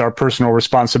just it's our personal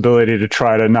responsibility to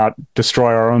try to not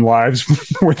destroy our own lives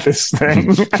with this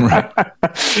thing.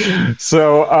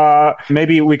 So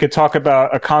maybe we could talk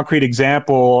about a concrete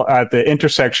example at the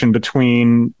intersection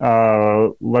between,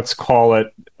 let's call it,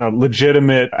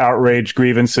 legitimate outrage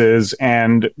grievances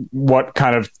and what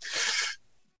kind of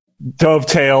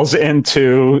dovetails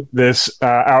into this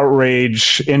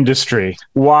outrage industry.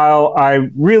 While I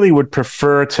really would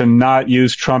prefer to not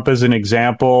use Trump as an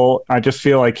example, I just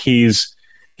feel like he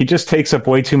just takes up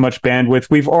way too much bandwidth.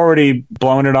 We've already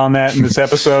blown it on that in this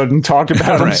episode and talked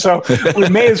about him, so we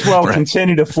may as well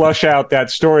continue to flush out that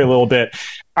story a little bit.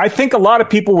 I think a lot of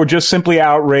people were just simply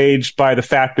outraged by the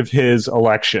fact of his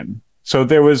election. So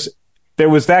there was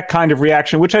that kind of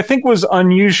reaction, which I think was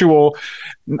unusual.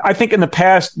 I think in the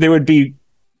past there would be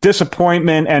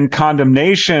disappointment and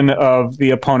condemnation of the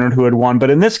opponent who had won,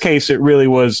 but in this case it really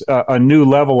was a new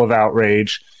level of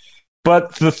outrage.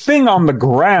 But the thing on the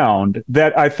ground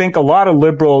that I think a lot of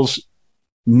liberals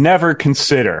never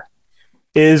consider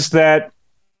is that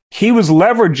he was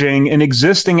leveraging an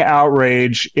existing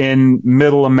outrage in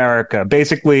middle America,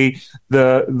 basically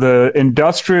the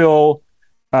industrial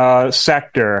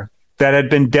sector that had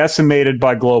been decimated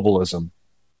by globalism.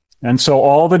 And so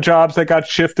all the jobs that got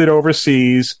shifted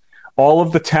overseas, all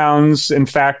of the towns and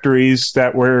factories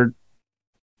that were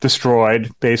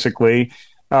destroyed, basically,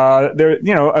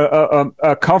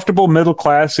 a comfortable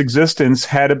middle-class existence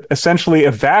had essentially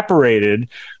evaporated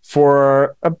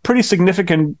for a pretty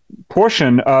significant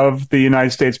portion of the United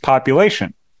States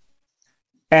population.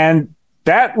 And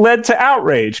that led to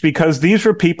outrage because these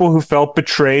were people who felt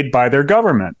betrayed by their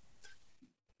government.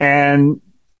 And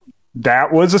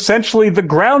that was essentially the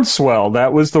groundswell.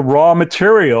 That was the raw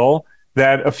material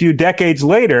that a few decades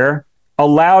later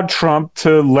allowed Trump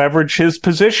to leverage his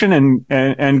position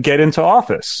and get into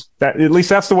office. That, at least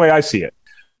that's the way I see it.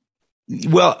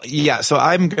 Well, yeah. So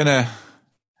I'm going to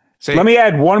say, let me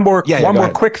add one more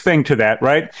quick thing to that,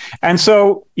 right? And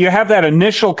so you have that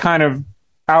initial kind of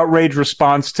outrage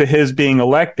response to his being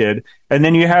elected, and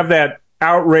then you have that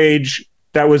outrage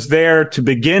that was there to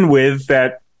begin with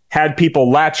that had people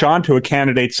latch onto a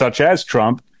candidate such as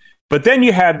Trump. But then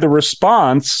you had the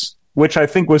response, which I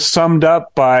think was summed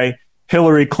up by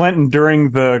Hillary Clinton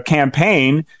during the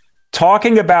campaign,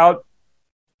 talking about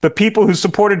the people who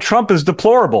supported Trump as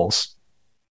deplorables,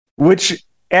 which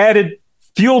added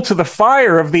fuel to the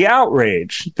fire of the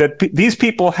outrage that these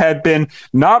people had been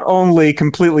not only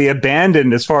completely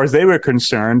abandoned as far as they were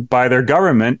concerned by their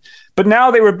government, but now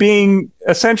they were being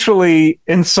essentially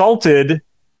insulted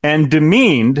and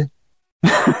demeaned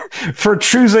for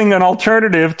choosing an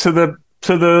alternative to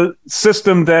the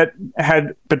system that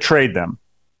had betrayed them,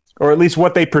 or at least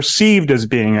what they perceived as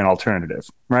being an alternative,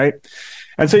 right?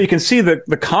 And so you can see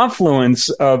the confluence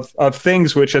of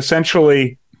things which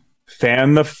essentially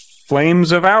fan the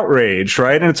flames of outrage,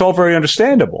 right? And it's all very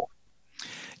understandable.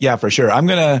 Yeah, for sure. I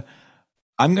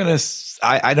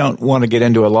don't want to get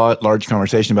into a large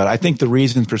conversation about it. I think the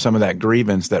reason for some of that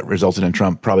grievance that resulted in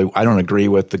Trump, probably, I don't agree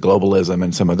with the globalism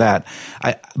and some of that.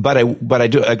 But I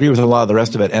do agree with a lot of the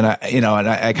rest of it. And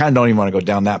I kind of don't even want to go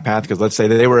down that path, because let's say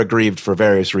that they were aggrieved for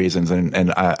various reasons.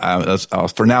 And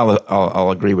for now,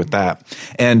 I'll agree with that.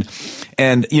 And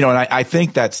I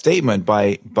think that statement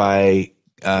by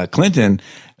Clinton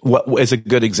is a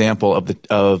good example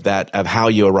of how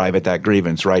you arrive at that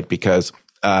grievance, right? Because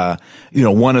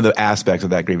one of the aspects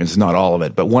of that grievance is not all of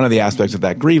it, but one of the aspects of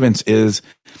that grievance is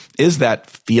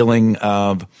that feeling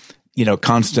of,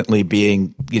 constantly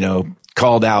being,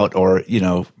 called out, or,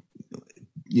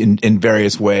 in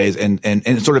various ways, and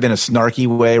sort of in a snarky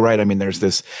way, right? I mean, there's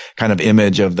this kind of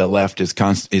image of the left is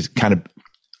kind of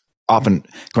often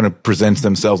kind of presents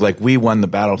themselves like, we won the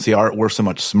battle. See, we're so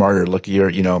much smarter. Look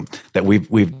here, that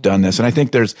we've done this. And I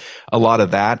think there's a lot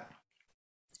of that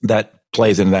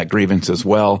plays into that grievance as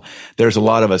well. There's a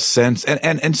lot of a sense,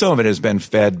 and some of it has been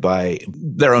fed by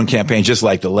their own campaign, just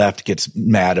like the left gets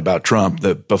mad about Trump.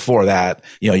 Before that,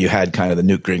 you had kind of the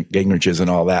Newt Gingriches and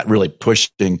all that really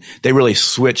pushing. They really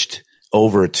switched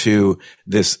over to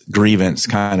this grievance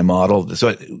kind of model.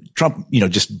 So Trump,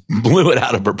 just blew it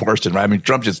out of proportion, right? I mean,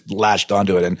 Trump just latched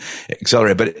onto it and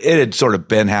accelerated, but it had sort of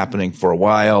been happening for a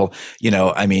while,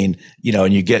 and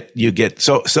you get,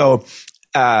 so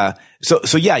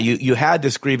yeah, you had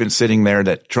this grievance sitting there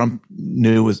that Trump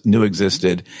knew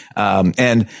existed.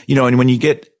 And when you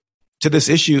get to this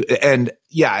issue, and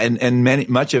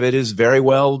much of it is very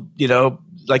well,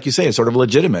 like you say, it's sort of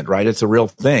legitimate, right? It's a real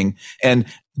thing. And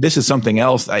this is something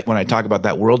else when I talk about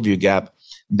that worldview gap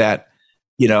that,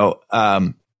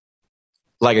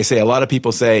 like I say, a lot of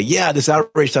people say, yeah, this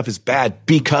outrage stuff is bad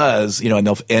because, and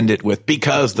they'll end it with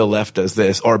because the left does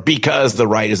this or because the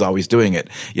right is always doing it.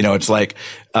 It's like,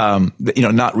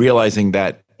 not realizing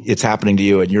that it's happening to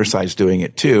you and your side's doing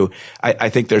it too. I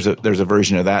think there's a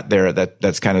version of that there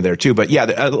that's kind of there too. But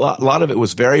yeah, a lot of it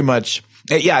was very much,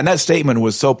 yeah. And that statement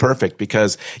was so perfect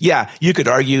because, yeah, you could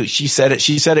argue she said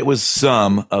it was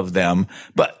some of them,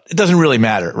 but it doesn't really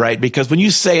matter, right? Because when you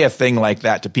say a thing like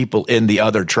that to people in the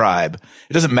other tribe,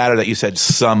 it doesn't matter that you said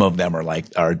some of them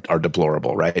are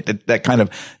deplorable, right?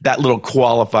 That little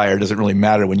qualifier doesn't really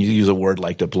matter when you use a word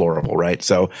like deplorable, right?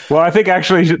 So, well, I think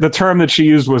actually the term that she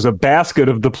used was a basket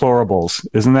of deplorables.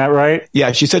 Isn't that right?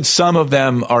 Yeah, she said some of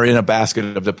them are in a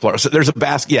basket of deplorables. So there's a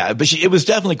basket, yeah, but it was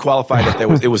definitely qualified that it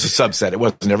was a subset. It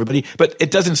wasn't everybody, but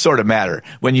it doesn't sort of matter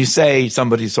when you say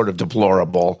somebody's sort of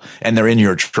deplorable and they're in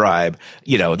your tribe.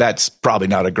 That's probably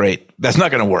not that's not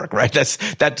going to work, right?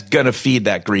 That's going to feed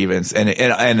that grievance.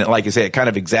 And like I say, it kind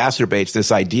of exacerbates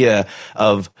this idea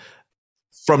of,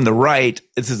 from the right.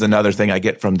 This is another thing I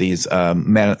get from these,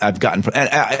 I've gotten from, and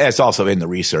it's also in the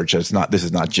research. This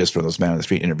is not just for those man on the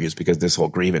street interviews, because this whole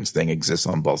grievance thing exists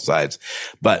on both sides.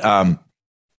 But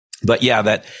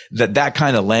yeah, that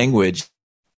kind of language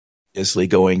is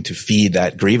going to feed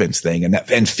that grievance thing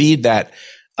and feed that,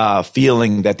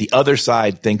 feeling that the other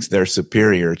side thinks they're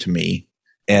superior to me.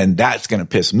 And that's going to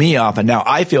piss me off. And now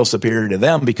I feel superior to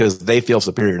them because they feel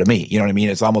superior to me. You know what I mean?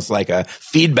 It's almost like a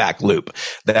feedback loop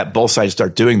that both sides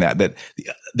start doing that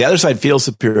the other side feels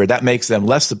superior. That makes them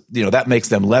less, that makes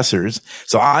them lessers.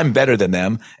 So I'm better than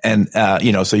them. And,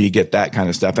 so you get that kind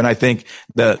of stuff. And I think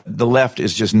the left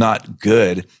is just not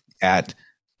good at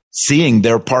seeing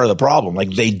they're part of the problem.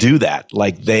 Like they do that.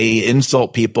 Like they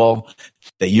insult people.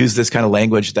 They use this kind of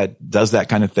language that does that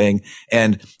kind of thing.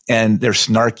 And they're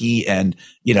snarky. And,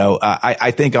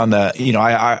 I think on the,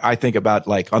 I think about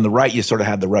like on the right, you sort of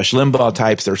have the Rush Limbaugh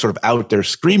types. They're sort of out there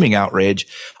screaming outrage.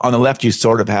 On the left, you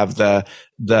sort of have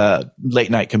the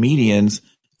late night comedians,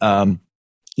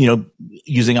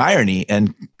 using irony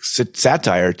and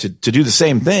satire to do the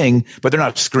same thing, but they're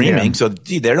not screaming. Yeah. So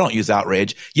they don't use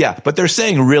outrage. Yeah. But they're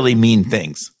saying really mean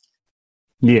things.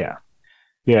 Yeah.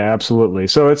 Yeah, absolutely.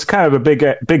 So it's kind of a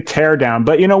big tear down.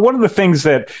 But, one of the things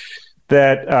that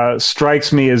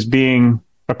strikes me as being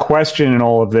a question in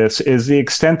all of this is the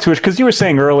extent to which, because you were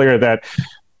saying earlier that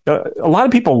a lot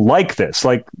of people like this,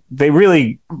 like they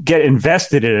really get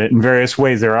invested in it in various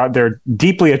ways. They're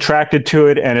deeply attracted to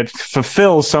it, and it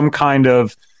fulfills some kind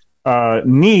of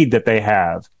need that they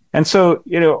have. And so,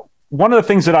 one of the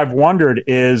things that I've wondered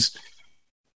is,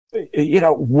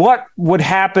 what would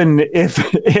happen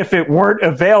if it weren't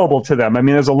available to them? I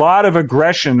mean, there's a lot of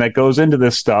aggression that goes into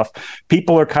this stuff.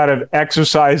 People are kind of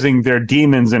exercising their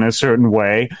demons in a certain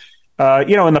way.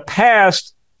 In the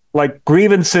past, like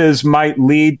grievances might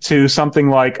lead to something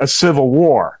like a civil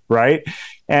war, right?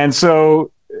 And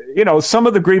so, some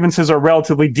of the grievances are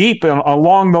relatively deep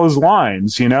along those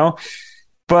lines,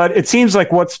 But it seems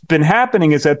like what's been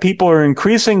happening is that people are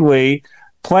increasingly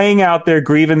playing out their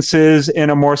grievances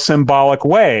in a more symbolic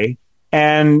way.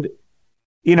 And,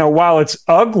 while it's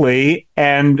ugly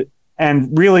and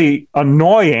really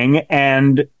annoying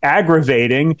and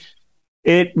aggravating,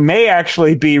 it may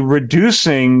actually be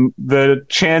reducing the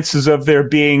chances of there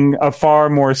being a far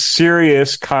more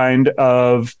serious kind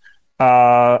of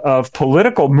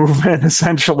political movement,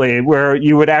 essentially, where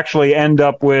you would actually end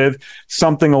up with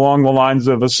something along the lines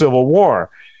of a civil war.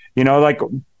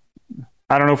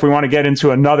 I don't know if we want to get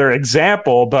into another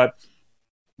example, but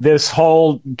this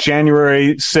whole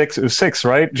January 6th,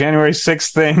 right? January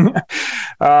 6th thing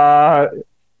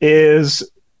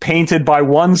is painted by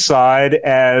one side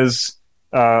as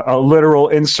a literal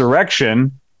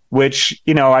insurrection, which,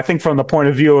 I think from the point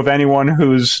of view of anyone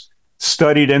who's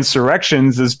studied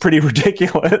insurrections is pretty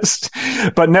ridiculous.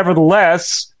 But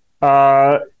nevertheless,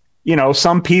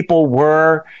 some people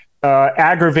were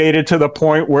aggravated to the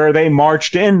point where they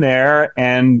marched in there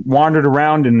and wandered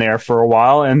around in there for a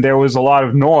while, and there was a lot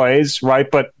of noise, right?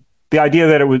 But the idea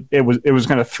that it was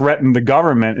going to threaten the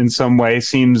government in some way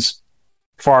seems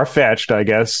far-fetched, I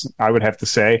guess I would have to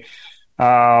say.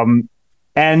 And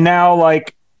now,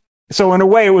 so in a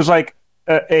way, it was like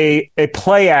a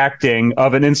play acting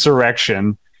of an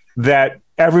insurrection that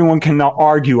everyone can now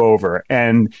argue over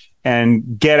and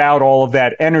get out all of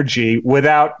that energy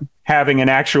without having an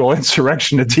actual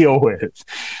insurrection to deal with.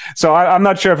 So I'm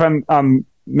not sure if I'm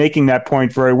making that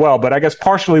point very well, but I guess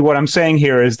partially what I'm saying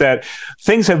here is that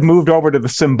things have moved over to the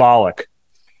symbolic.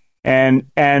 And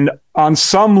on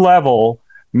some level,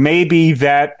 maybe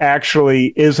that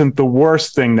actually isn't the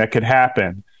worst thing that could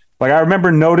happen. Like I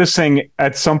remember noticing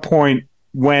at some point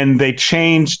when they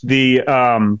changed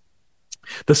the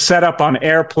setup on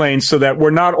airplanes so that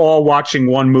we're not all watching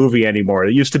one movie anymore.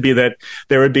 It used to be that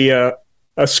there would be a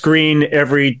screen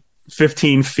every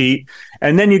 15 feet,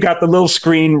 and then you got the little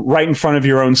screen right in front of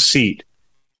your own seat.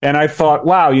 And I thought,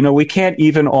 wow, we can't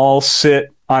even all sit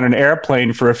on an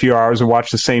airplane for a few hours and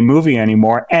watch the same movie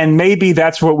anymore. And maybe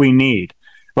that's what we need.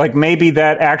 Like maybe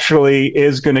that actually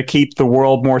is going to keep the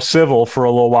world more civil for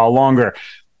a little while longer.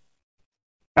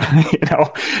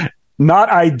 Not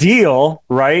ideal,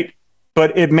 right?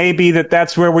 But it may be that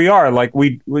that's where we are. Like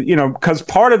because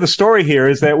part of the story here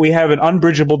is that we have an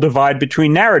unbridgeable divide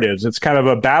between narratives. It's kind of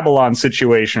a Babylon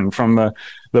situation from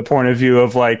the point of view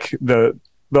of like the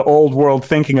old world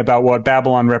thinking about what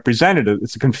Babylon represented.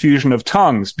 It's a confusion of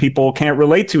tongues. People can't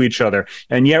relate to each other,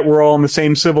 and yet we're all in the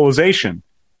same civilization.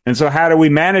 And so how do we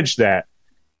manage that?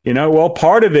 Well,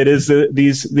 part of it is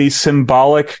these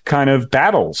symbolic kind of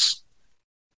battles.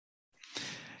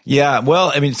 Yeah,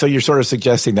 well, I mean, so you're sort of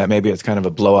suggesting that maybe it's kind of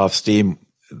a blow off steam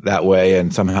that way,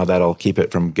 and somehow that'll keep it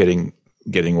from getting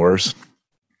worse.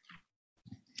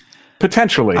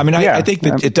 Potentially. I mean, I think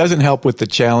that it doesn't help with the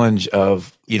challenge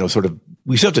of, sort of,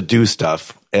 we still have to do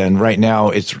stuff. And right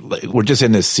now we're just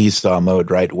in this seesaw mode,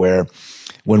 right? Where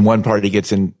when one party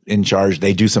gets in charge,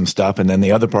 they do some stuff, and then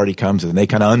the other party comes and they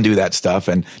kind of undo that stuff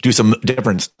and do some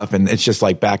different stuff. And it's just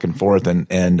like back and forth and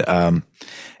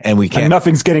we can't. And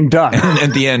nothing's getting done. And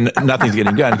at the end, nothing's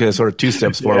getting done because it's sort of 2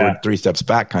 steps forward, 3 steps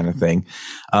back kind of thing.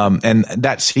 And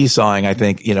that seesawing, I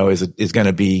think, is going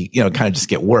to be, kind of just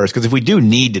get worse. Because if we do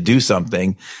need to do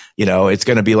something, it's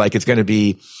going to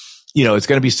be it's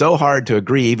going to be so hard to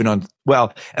agree even on,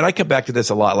 and I come back to this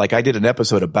a lot. Like I did an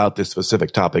episode about this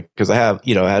specific topic because I had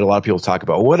a lot of people talk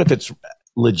about what if it's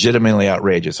legitimately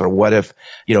outrageous, or what if,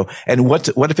 and what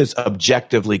if it's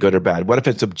objectively good or bad? What if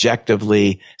it's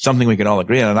objectively something we can all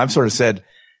agree on? And I've sort of said,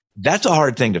 that's a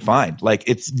hard thing to find. Like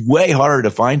it's way harder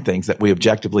to find things that we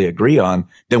objectively agree on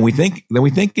than we think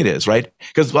it is, right?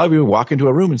 Because a lot of people walk into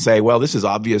a room and say, well, this is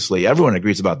obviously everyone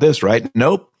agrees about this, right?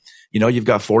 Nope. You've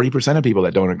got 40% of people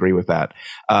that don't agree with that.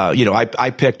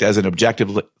 I picked as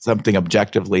something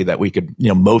objectively that we could,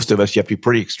 most of us, you have to be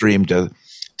pretty extreme to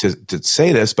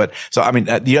say this, but so, I mean,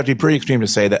 you have to be pretty extreme to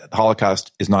say that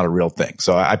Holocaust is not a real thing.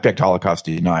 So I picked Holocaust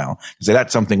denial to say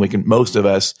that's something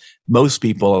most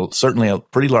people, certainly a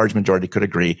pretty large majority could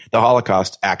agree the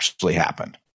Holocaust actually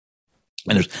happened.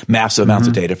 And there's massive amounts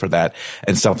of data for that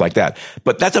and stuff like that.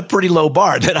 But that's a pretty low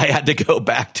bar that I had to go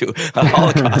back to a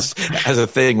Holocaust as a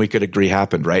thing we could agree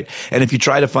happened, right? And if you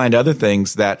try to find other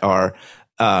things that are,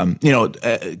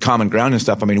 common ground and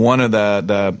stuff, I mean,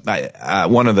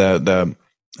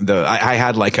 I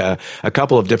had like a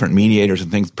couple of different mediators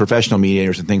and things, professional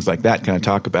mediators and things like that kind of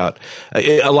talk about,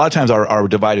 a lot of times our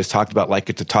divide is talked about like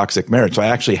it's a toxic marriage. So I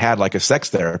actually had like a sex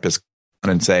therapist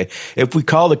and say, if we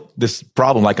call this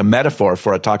problem like a metaphor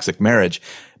for a toxic marriage,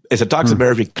 it's a toxic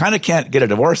marriage. We kind of can't get a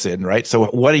divorce in, right? So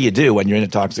what do you do when you're in a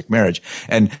toxic marriage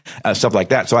and stuff like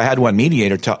that? So I had one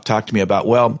mediator talk to me about,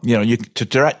 to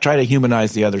try to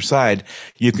humanize the other side,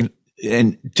 you can,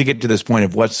 and to get to this point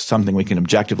of what's something we can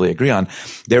objectively agree on,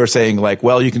 they were saying like,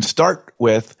 well, you can start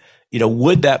with,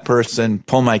 would that person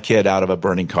pull my kid out of a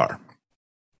burning car?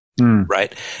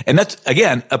 Right. And that's,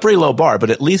 again, a pretty low bar, but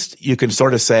at least you can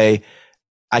sort of say,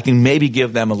 I can maybe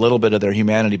give them a little bit of their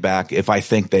humanity back if I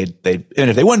think and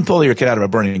if they wouldn't pull your kid out of a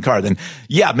burning car, then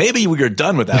yeah, maybe you're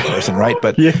done with that person, right?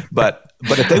 But, but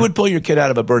if they would pull your kid out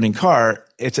of a burning car,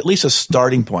 it's at least a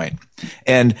starting point.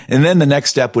 And then the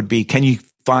next step would be, can you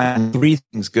find 3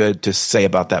 things good to say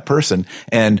about that person?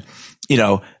 And,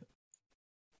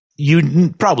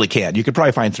 you probably can. You could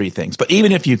probably find 3 things. But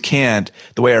even if you can't,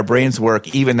 the way our brains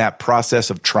work, even that process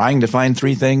of trying to find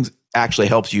 3 things actually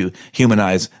helps you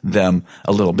humanize them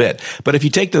a little bit. But if you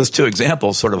take those 2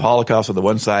 examples, sort of Holocaust on the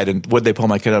one side and would they pull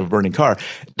my kid out of a burning car,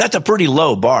 that's a pretty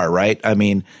low bar, right? I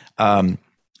mean, and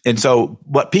so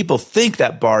what people think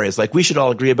that bar is like, we should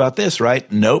all agree about this,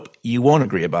 right? Nope, you won't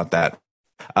agree about that.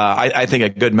 I think a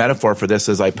good metaphor for this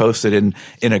is I posted in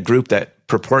a group that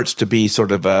purports to be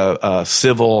sort of a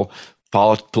civil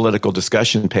political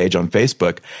discussion page on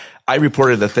Facebook. I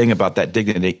reported a thing about that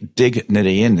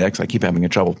dignity index. I keep having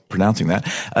trouble pronouncing that.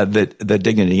 The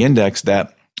dignity index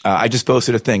that I just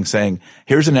posted a thing saying,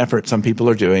 here's an effort some people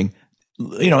are doing.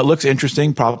 It looks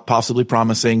interesting, possibly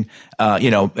promising,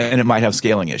 and it might have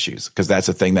scaling issues because that's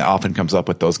a thing that often comes up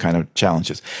with those kind of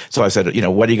challenges. So I said,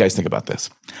 what do you guys think about this?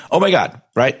 Oh my God,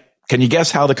 right? Can you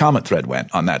guess how the comment thread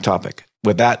went on that topic?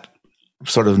 With that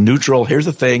sort of neutral, here's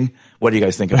the thing. What do you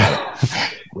guys think about it?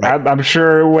 Right? I'm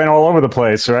sure it went all over the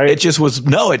place, right? It just was,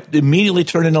 it immediately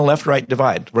turned into a left-right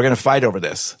divide. We're going to fight over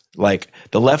this. Like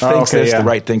the left thinks this, the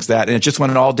right thinks that. And it just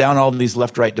went all down all these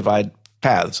left-right divide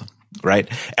paths, right?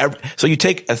 So you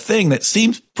take a thing that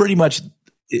seems pretty much,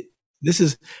 this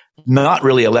is not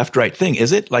really a left-right thing,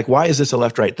 is it? Like, why is this a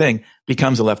left-right thing?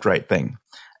 Becomes a left-right thing.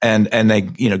 And they,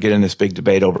 get in this big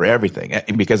debate over everything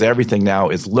because everything now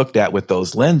is looked at with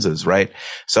those lenses, right?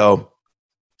 So,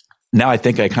 now I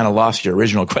think I kind of lost your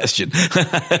original question,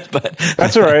 but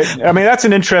that's all right. I mean, that's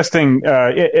an interesting,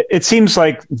 it seems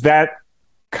like that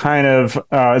kind of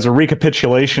is a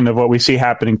recapitulation of what we see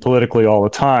happening politically all the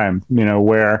time,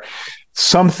 where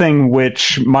something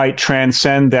which might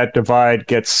transcend that divide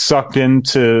gets sucked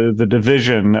into the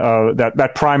division,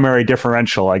 that primary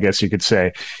differential, I guess you could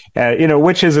say,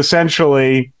 which is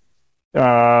essentially,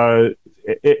 like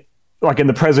in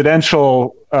the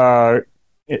presidential,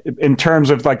 in terms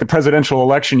of like the presidential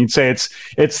election, you'd say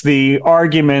it's the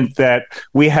argument that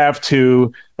we have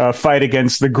to fight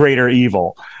against the greater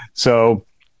evil. So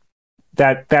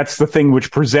that's the thing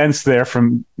which prevents there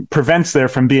from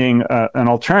being an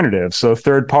alternative. So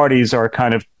third parties are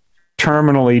kind of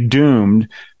terminally doomed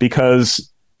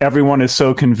because everyone is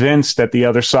so convinced that the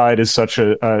other side is such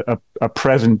a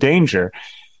present danger.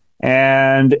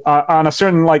 And on a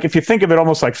certain, like, if you think of it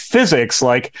almost like physics,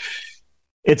 like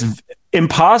it's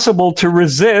impossible to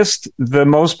resist the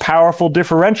most powerful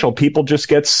differential. People just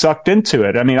get sucked into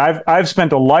it. I mean, I've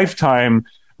spent a lifetime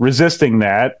resisting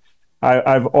that.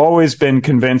 I've always been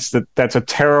convinced that that's a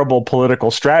terrible political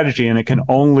strategy and it can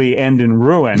only end in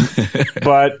ruin.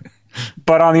 But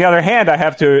on the other hand, I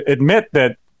have to admit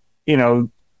that,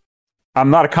 I'm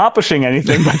not accomplishing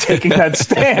anything by taking that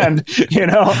stand,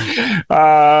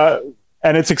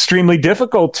 and it's extremely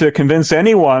difficult to convince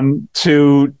anyone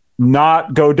to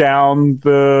not go down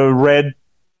the red,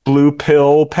 blue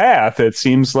pill path. It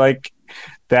seems like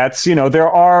that's, there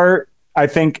are, I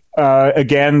think,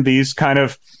 again, these kind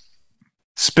of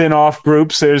spin-off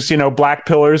groups. There's, black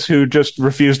pillars who just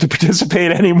refuse to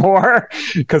participate anymore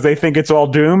because they think it's all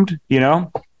doomed,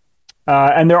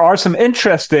 and there are some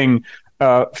interesting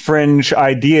fringe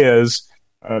ideas.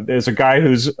 There's a guy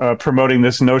who's promoting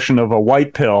this notion of a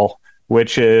white pill,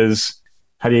 which is,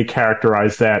 how do you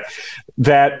characterize that?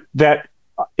 That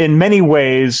in many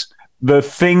ways, the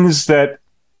things that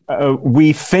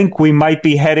we think we might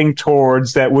be heading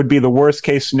towards that would be the worst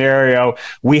case scenario,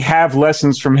 we have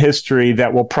lessons from history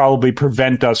that will probably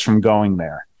prevent us from going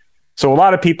there. So a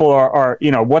lot of people are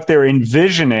what they're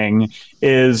envisioning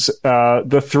is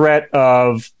the threat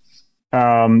of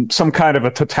some kind of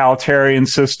a totalitarian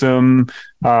system,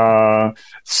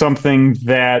 something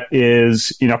that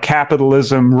is,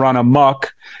 capitalism run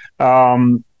amok.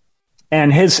 And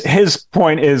his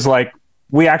point is like,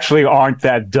 we actually aren't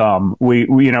that dumb.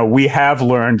 We have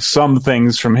learned some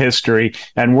things from history,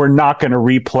 and we're not going to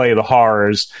replay the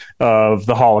horrors of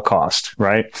the Holocaust,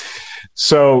 right?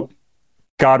 So,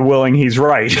 God willing, he's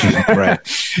right. Right.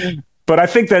 But I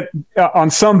think that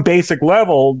on some basic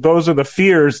level, those are the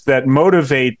fears that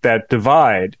motivate that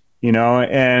divide,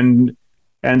 and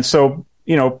so,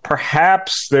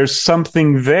 perhaps there's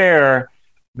something there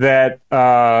that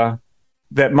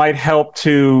that might help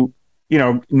to,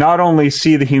 not only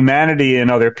see the humanity in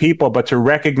other people, but to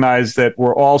recognize that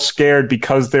we're all scared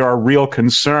because there are real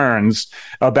concerns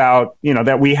about,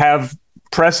 that we have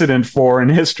precedent for in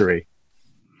history.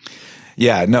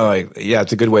 Yeah, no,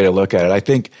 it's a good way to look at it. I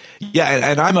think,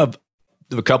 and I'm of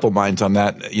a couple minds on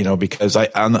that, because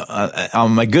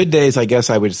on my good days, I guess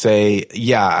I would say,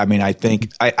 I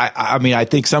think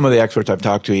some of the experts I've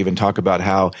talked to even talk about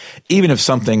how even if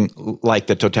something like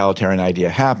the totalitarian idea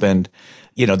happened,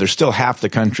 there's still half the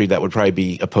country that would probably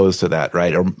be opposed to that,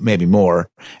 right? Or maybe more.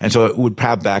 And so it would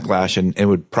have backlash, and it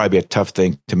would probably be a tough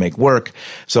thing to make work.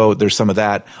 So there's some of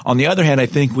that. On the other hand, I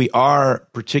think we are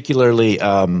particularly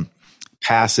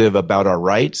passive about our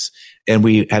rights, and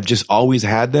we have just always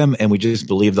had them, and we just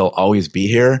believe they'll always be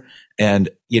here. And,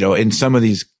 in some of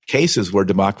these cases where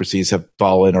democracies have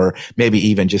fallen, or maybe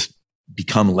even just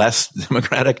become less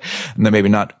democratic, and then maybe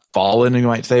not fallen, you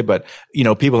might say, but,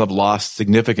 people have lost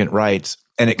significant rights,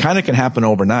 and it kind of can happen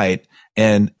overnight.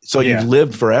 And so you've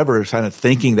lived forever kind of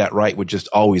thinking that right would just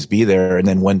always be there. And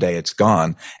then one day it's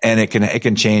gone, and it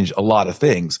can change a lot of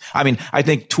things. I mean, I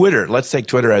think Twitter, let's take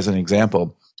Twitter as an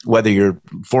example. Whether you're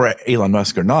for Elon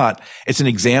Musk or not, it's an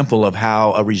example of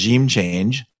how a regime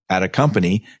change at a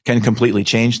company can completely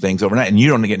change things overnight, and you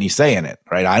don't get any say in it,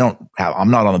 right? I'm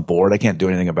not on the board. I can't do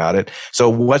anything about it. So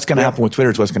what's going to happen with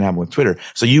Twitter is what's going to happen with Twitter.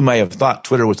 So you may have thought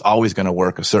Twitter was always going to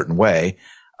work a certain way,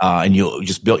 and you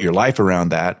just built your life around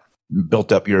that,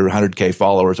 built up your 100K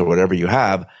followers or whatever you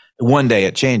have. One day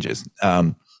it changes.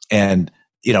 So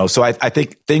I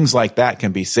think things like that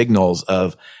can be signals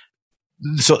of,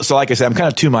 so like I said, I'm kind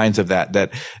of two minds of that,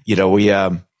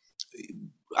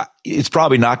 it's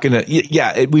probably not going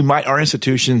to, we might, our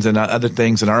institutions and other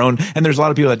things and our own, and there's a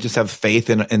lot of people that just have faith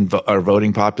in our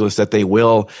voting populace that they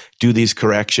will do these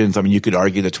corrections. I mean, you could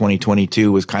argue that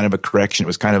 2022 was kind of a correction. It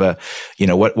was kind of a,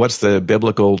 what's the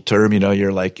biblical term?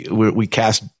 You're like, we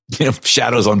cast,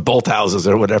 shadows on both houses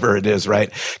or whatever it is, right?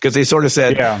 Because they sort of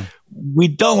said, we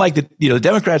don't like the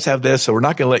Democrats have this, so we're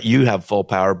not going to let you have full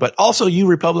power. But also you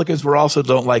Republicans, we also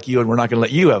don't like you, and we're not going to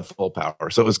let you have full power.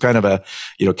 So it was kind of a,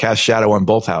 cast shadow on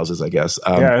both houses, I guess.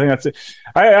 I think that's it.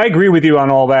 I agree with you on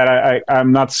all that.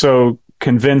 I'm not so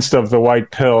convinced of the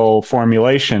white pill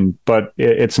formulation, but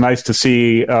it's nice to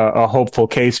see a hopeful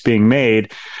case being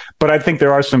made. But I think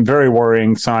there are some very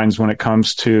worrying signs when it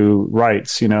comes to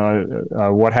rights.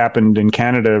 What happened in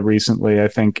Canada recently, I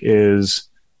think, is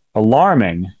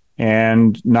alarming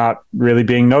and not really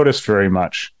being noticed very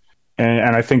much.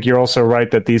 And I think you're also right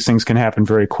that these things can happen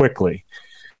very quickly.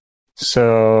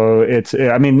 So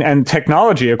and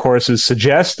technology, of course, is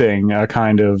suggesting a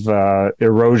kind of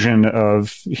erosion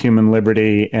of human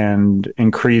liberty and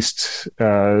increased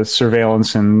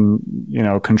surveillance and,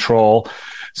 control.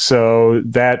 So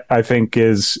that, I think,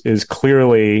 is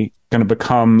clearly going to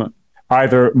become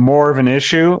either more of an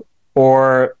issue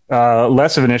or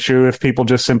less of an issue if people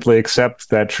just simply accept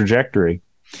that trajectory.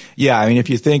 Yeah, I mean, if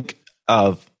you think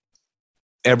of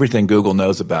everything Google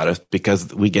knows about us,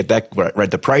 because we get that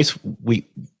right, the price, we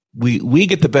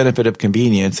get the benefit of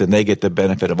convenience, and they get the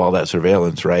benefit of all that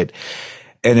surveillance, right?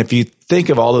 And if you think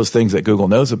of all those things that Google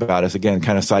knows about us, again,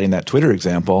 kind of citing that Twitter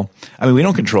example. I mean, we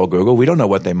don't control Google. We don't know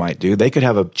what they might do. They could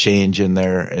have a change in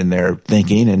their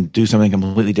thinking and do something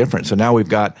completely different. So now we've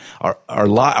got our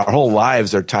whole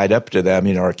lives are tied up to them.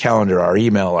 Our calendar, our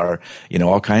email, our,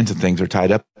 all kinds of things are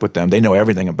tied up with them. They know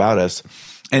everything about us.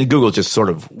 And Google's just sort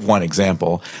of one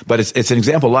example, but it's an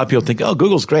example. A lot of people think, oh,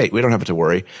 Google's great. We don't have to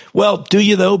worry. Well, do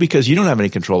you though? Because you don't have any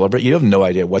control over it. You have no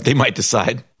idea what they might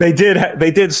decide. They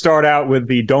did start out with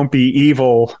the "Don't be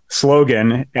evil"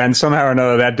 slogan, and somehow or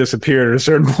another that disappeared at a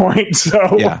certain point. So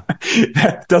yeah.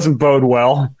 That doesn't bode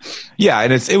well. Yeah,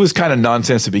 and it was kind of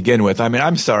nonsense to begin with. I mean,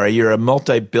 I'm sorry, you're a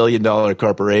multi-billion-dollar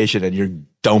corporation, and your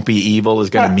 "Don't be evil" is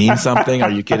going to mean something. Are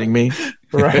you kidding me?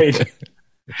 Right.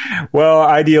 Well,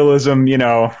 idealism,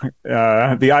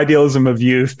 the idealism of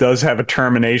youth does have a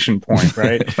termination point,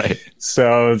 right? Right.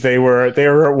 So they were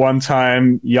at one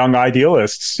time young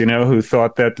idealists, who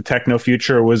thought that the techno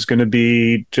future was going to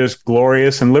be just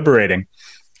glorious and liberating.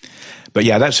 But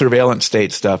yeah, that surveillance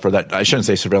state stuff, or that, I shouldn't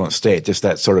say surveillance state, just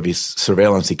that sort of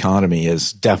surveillance economy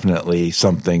is definitely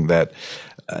something that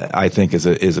I think is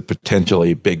a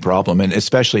potentially big problem. And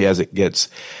especially as it gets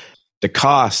the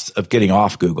cost of getting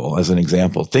off Google, as an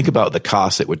example, think about the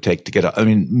cost it would take to get. I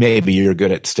mean, maybe you're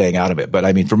good at staying out of it, but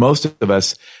I mean, for most of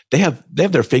us, they have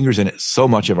their fingers in it so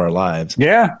much of our lives.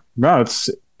 Yeah, no, it's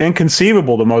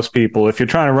inconceivable to most people. If you're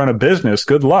trying to run a business,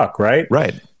 good luck, right?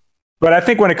 Right. But I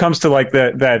think when it comes to like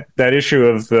that issue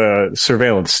of the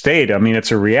surveillance state, I mean,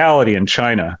 it's a reality in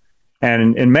China,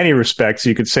 and in many respects,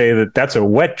 you could say that that's a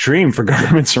wet dream for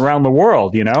governments around the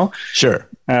world. Sure.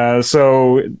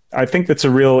 So I think it's a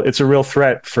real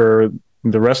threat for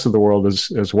the rest of the world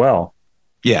as well.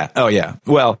 Yeah. Oh, yeah.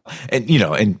 Well,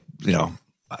 and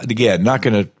again, not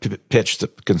going to pitch the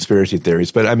conspiracy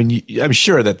theories, but I mean, I'm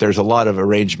sure that there's a lot of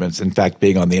arrangements. In fact,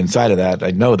 being on the inside of that,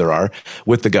 I know there are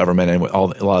with the government and with a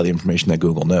lot of the information that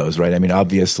Google knows, right? I mean,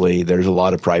 obviously, there's a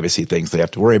lot of privacy things they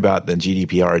have to worry about. Then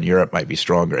GDPR in Europe might be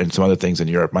stronger, and some other things in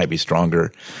Europe might be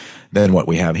stronger than what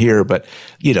we have here. But,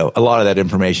 a lot of that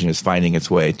information is finding its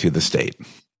way to the state.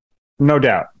 No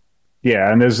doubt.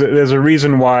 Yeah. And there's a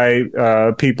reason why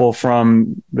people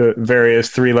from the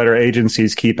various 3-letter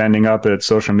agencies keep ending up at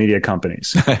social media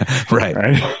companies. Right.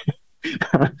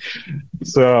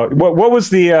 So what was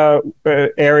the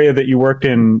area that you worked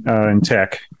in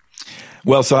tech?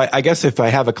 Well, so I guess if I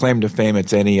have a claim to fame,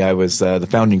 it's I was the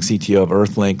founding CTO of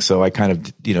Earthlink. So I kind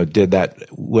of, did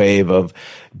that wave of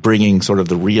bringing sort of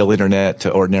the real internet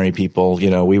to ordinary people.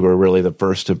 We were really the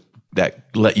first that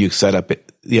let you set up it.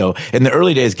 In the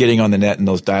early days, getting on the net in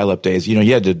those dial-up days, you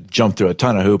had to jump through a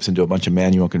ton of hoops and do a bunch of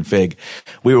manual config.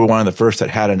 We were one of the first that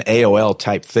had an AOL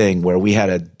type thing where we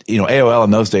had AOL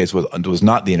in those days was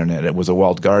not the internet. It was a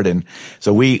walled garden.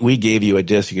 So we gave you a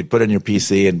disk you could put in your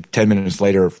PC, and 10 minutes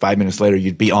later or 5 minutes later,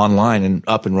 you'd be online and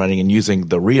up and running and using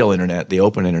the real internet, the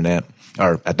open internet.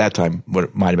 Or at that time, what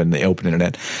it might have been the open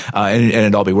internet, and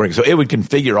it'd all be working. So it would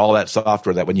configure all that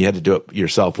software that when you had to do it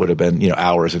yourself would have been,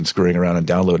 hours and screwing around and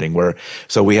downloading.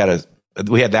 So we had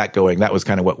that going. That was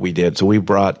kind of what we did. So we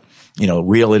brought,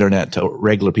 real internet to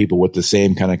regular people with the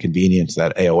same kind of convenience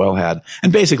that AOL had,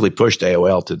 and basically pushed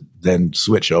AOL to then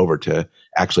switch over to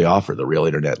actually offer the real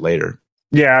internet later.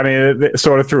 Yeah, I mean, it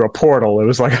sort of through a portal. It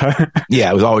was like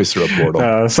yeah, it was always through a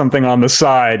portal. Something on the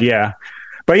side. Yeah.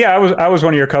 But yeah, I was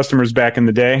one of your customers back in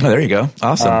the day. Oh, there you go.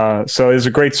 Awesome. So it was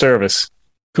a great service.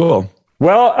 Cool.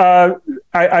 Well,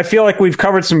 I feel like we've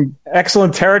covered some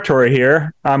excellent territory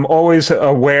here. I'm always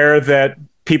aware that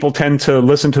people tend to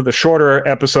listen to the shorter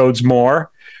episodes more.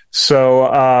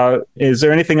 So is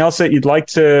there anything else that you'd like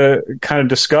to kind of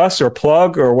discuss or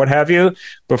plug or what have you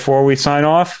before we sign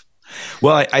off?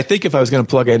 Well, I think if I was going to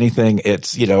plug anything,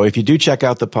 it's, if you do check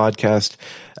out the podcast,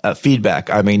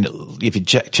 feedback. I mean, if you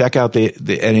check out any of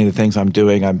the things I'm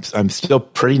doing, I'm still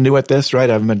pretty new at this, right?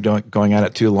 I haven't been going at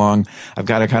it too long. I've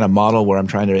got a kind of model where I'm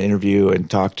trying to interview and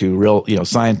talk to real,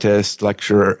 scientists,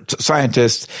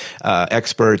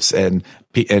 experts and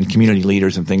community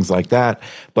leaders and things like that.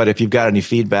 But if you've got any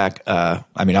feedback,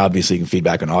 obviously you can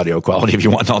feedback on audio quality if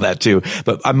you want all that too.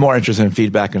 But I'm more interested in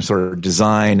feedback and sort of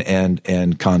design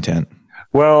and content.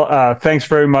 Well, thanks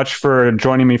very much for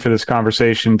joining me for this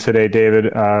conversation today,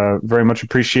 David. Very much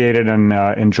appreciated and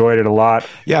enjoyed it a lot.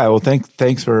 Yeah, well,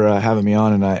 thanks for having me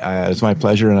on, and it was my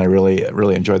pleasure, and I really,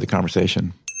 really enjoyed the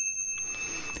conversation.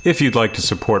 If you'd like to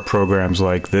support programs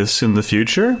like this in the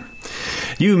future,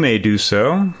 you may do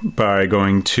so by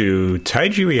going to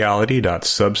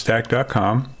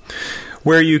taijireality.substack.com,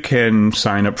 where you can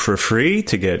sign up for free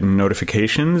to get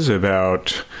notifications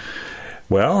about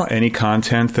any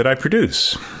content that I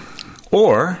produce.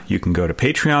 Or you can go to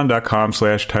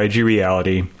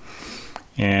patreon.com/taijireality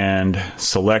and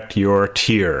select your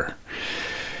tier.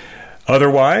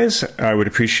 Otherwise, I would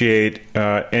appreciate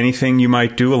anything you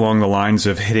might do along the lines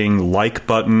of hitting like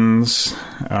buttons,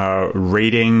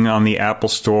 rating on the Apple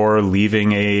Store,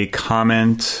 leaving a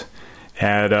comment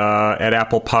at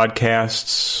Apple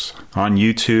Podcasts, on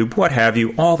YouTube, what have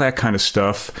you. All that kind of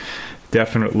stuff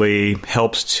definitely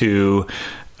helps to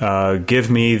give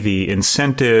me the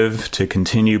incentive to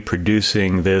continue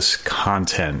producing this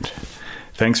content.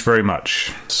 Thanks very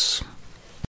much.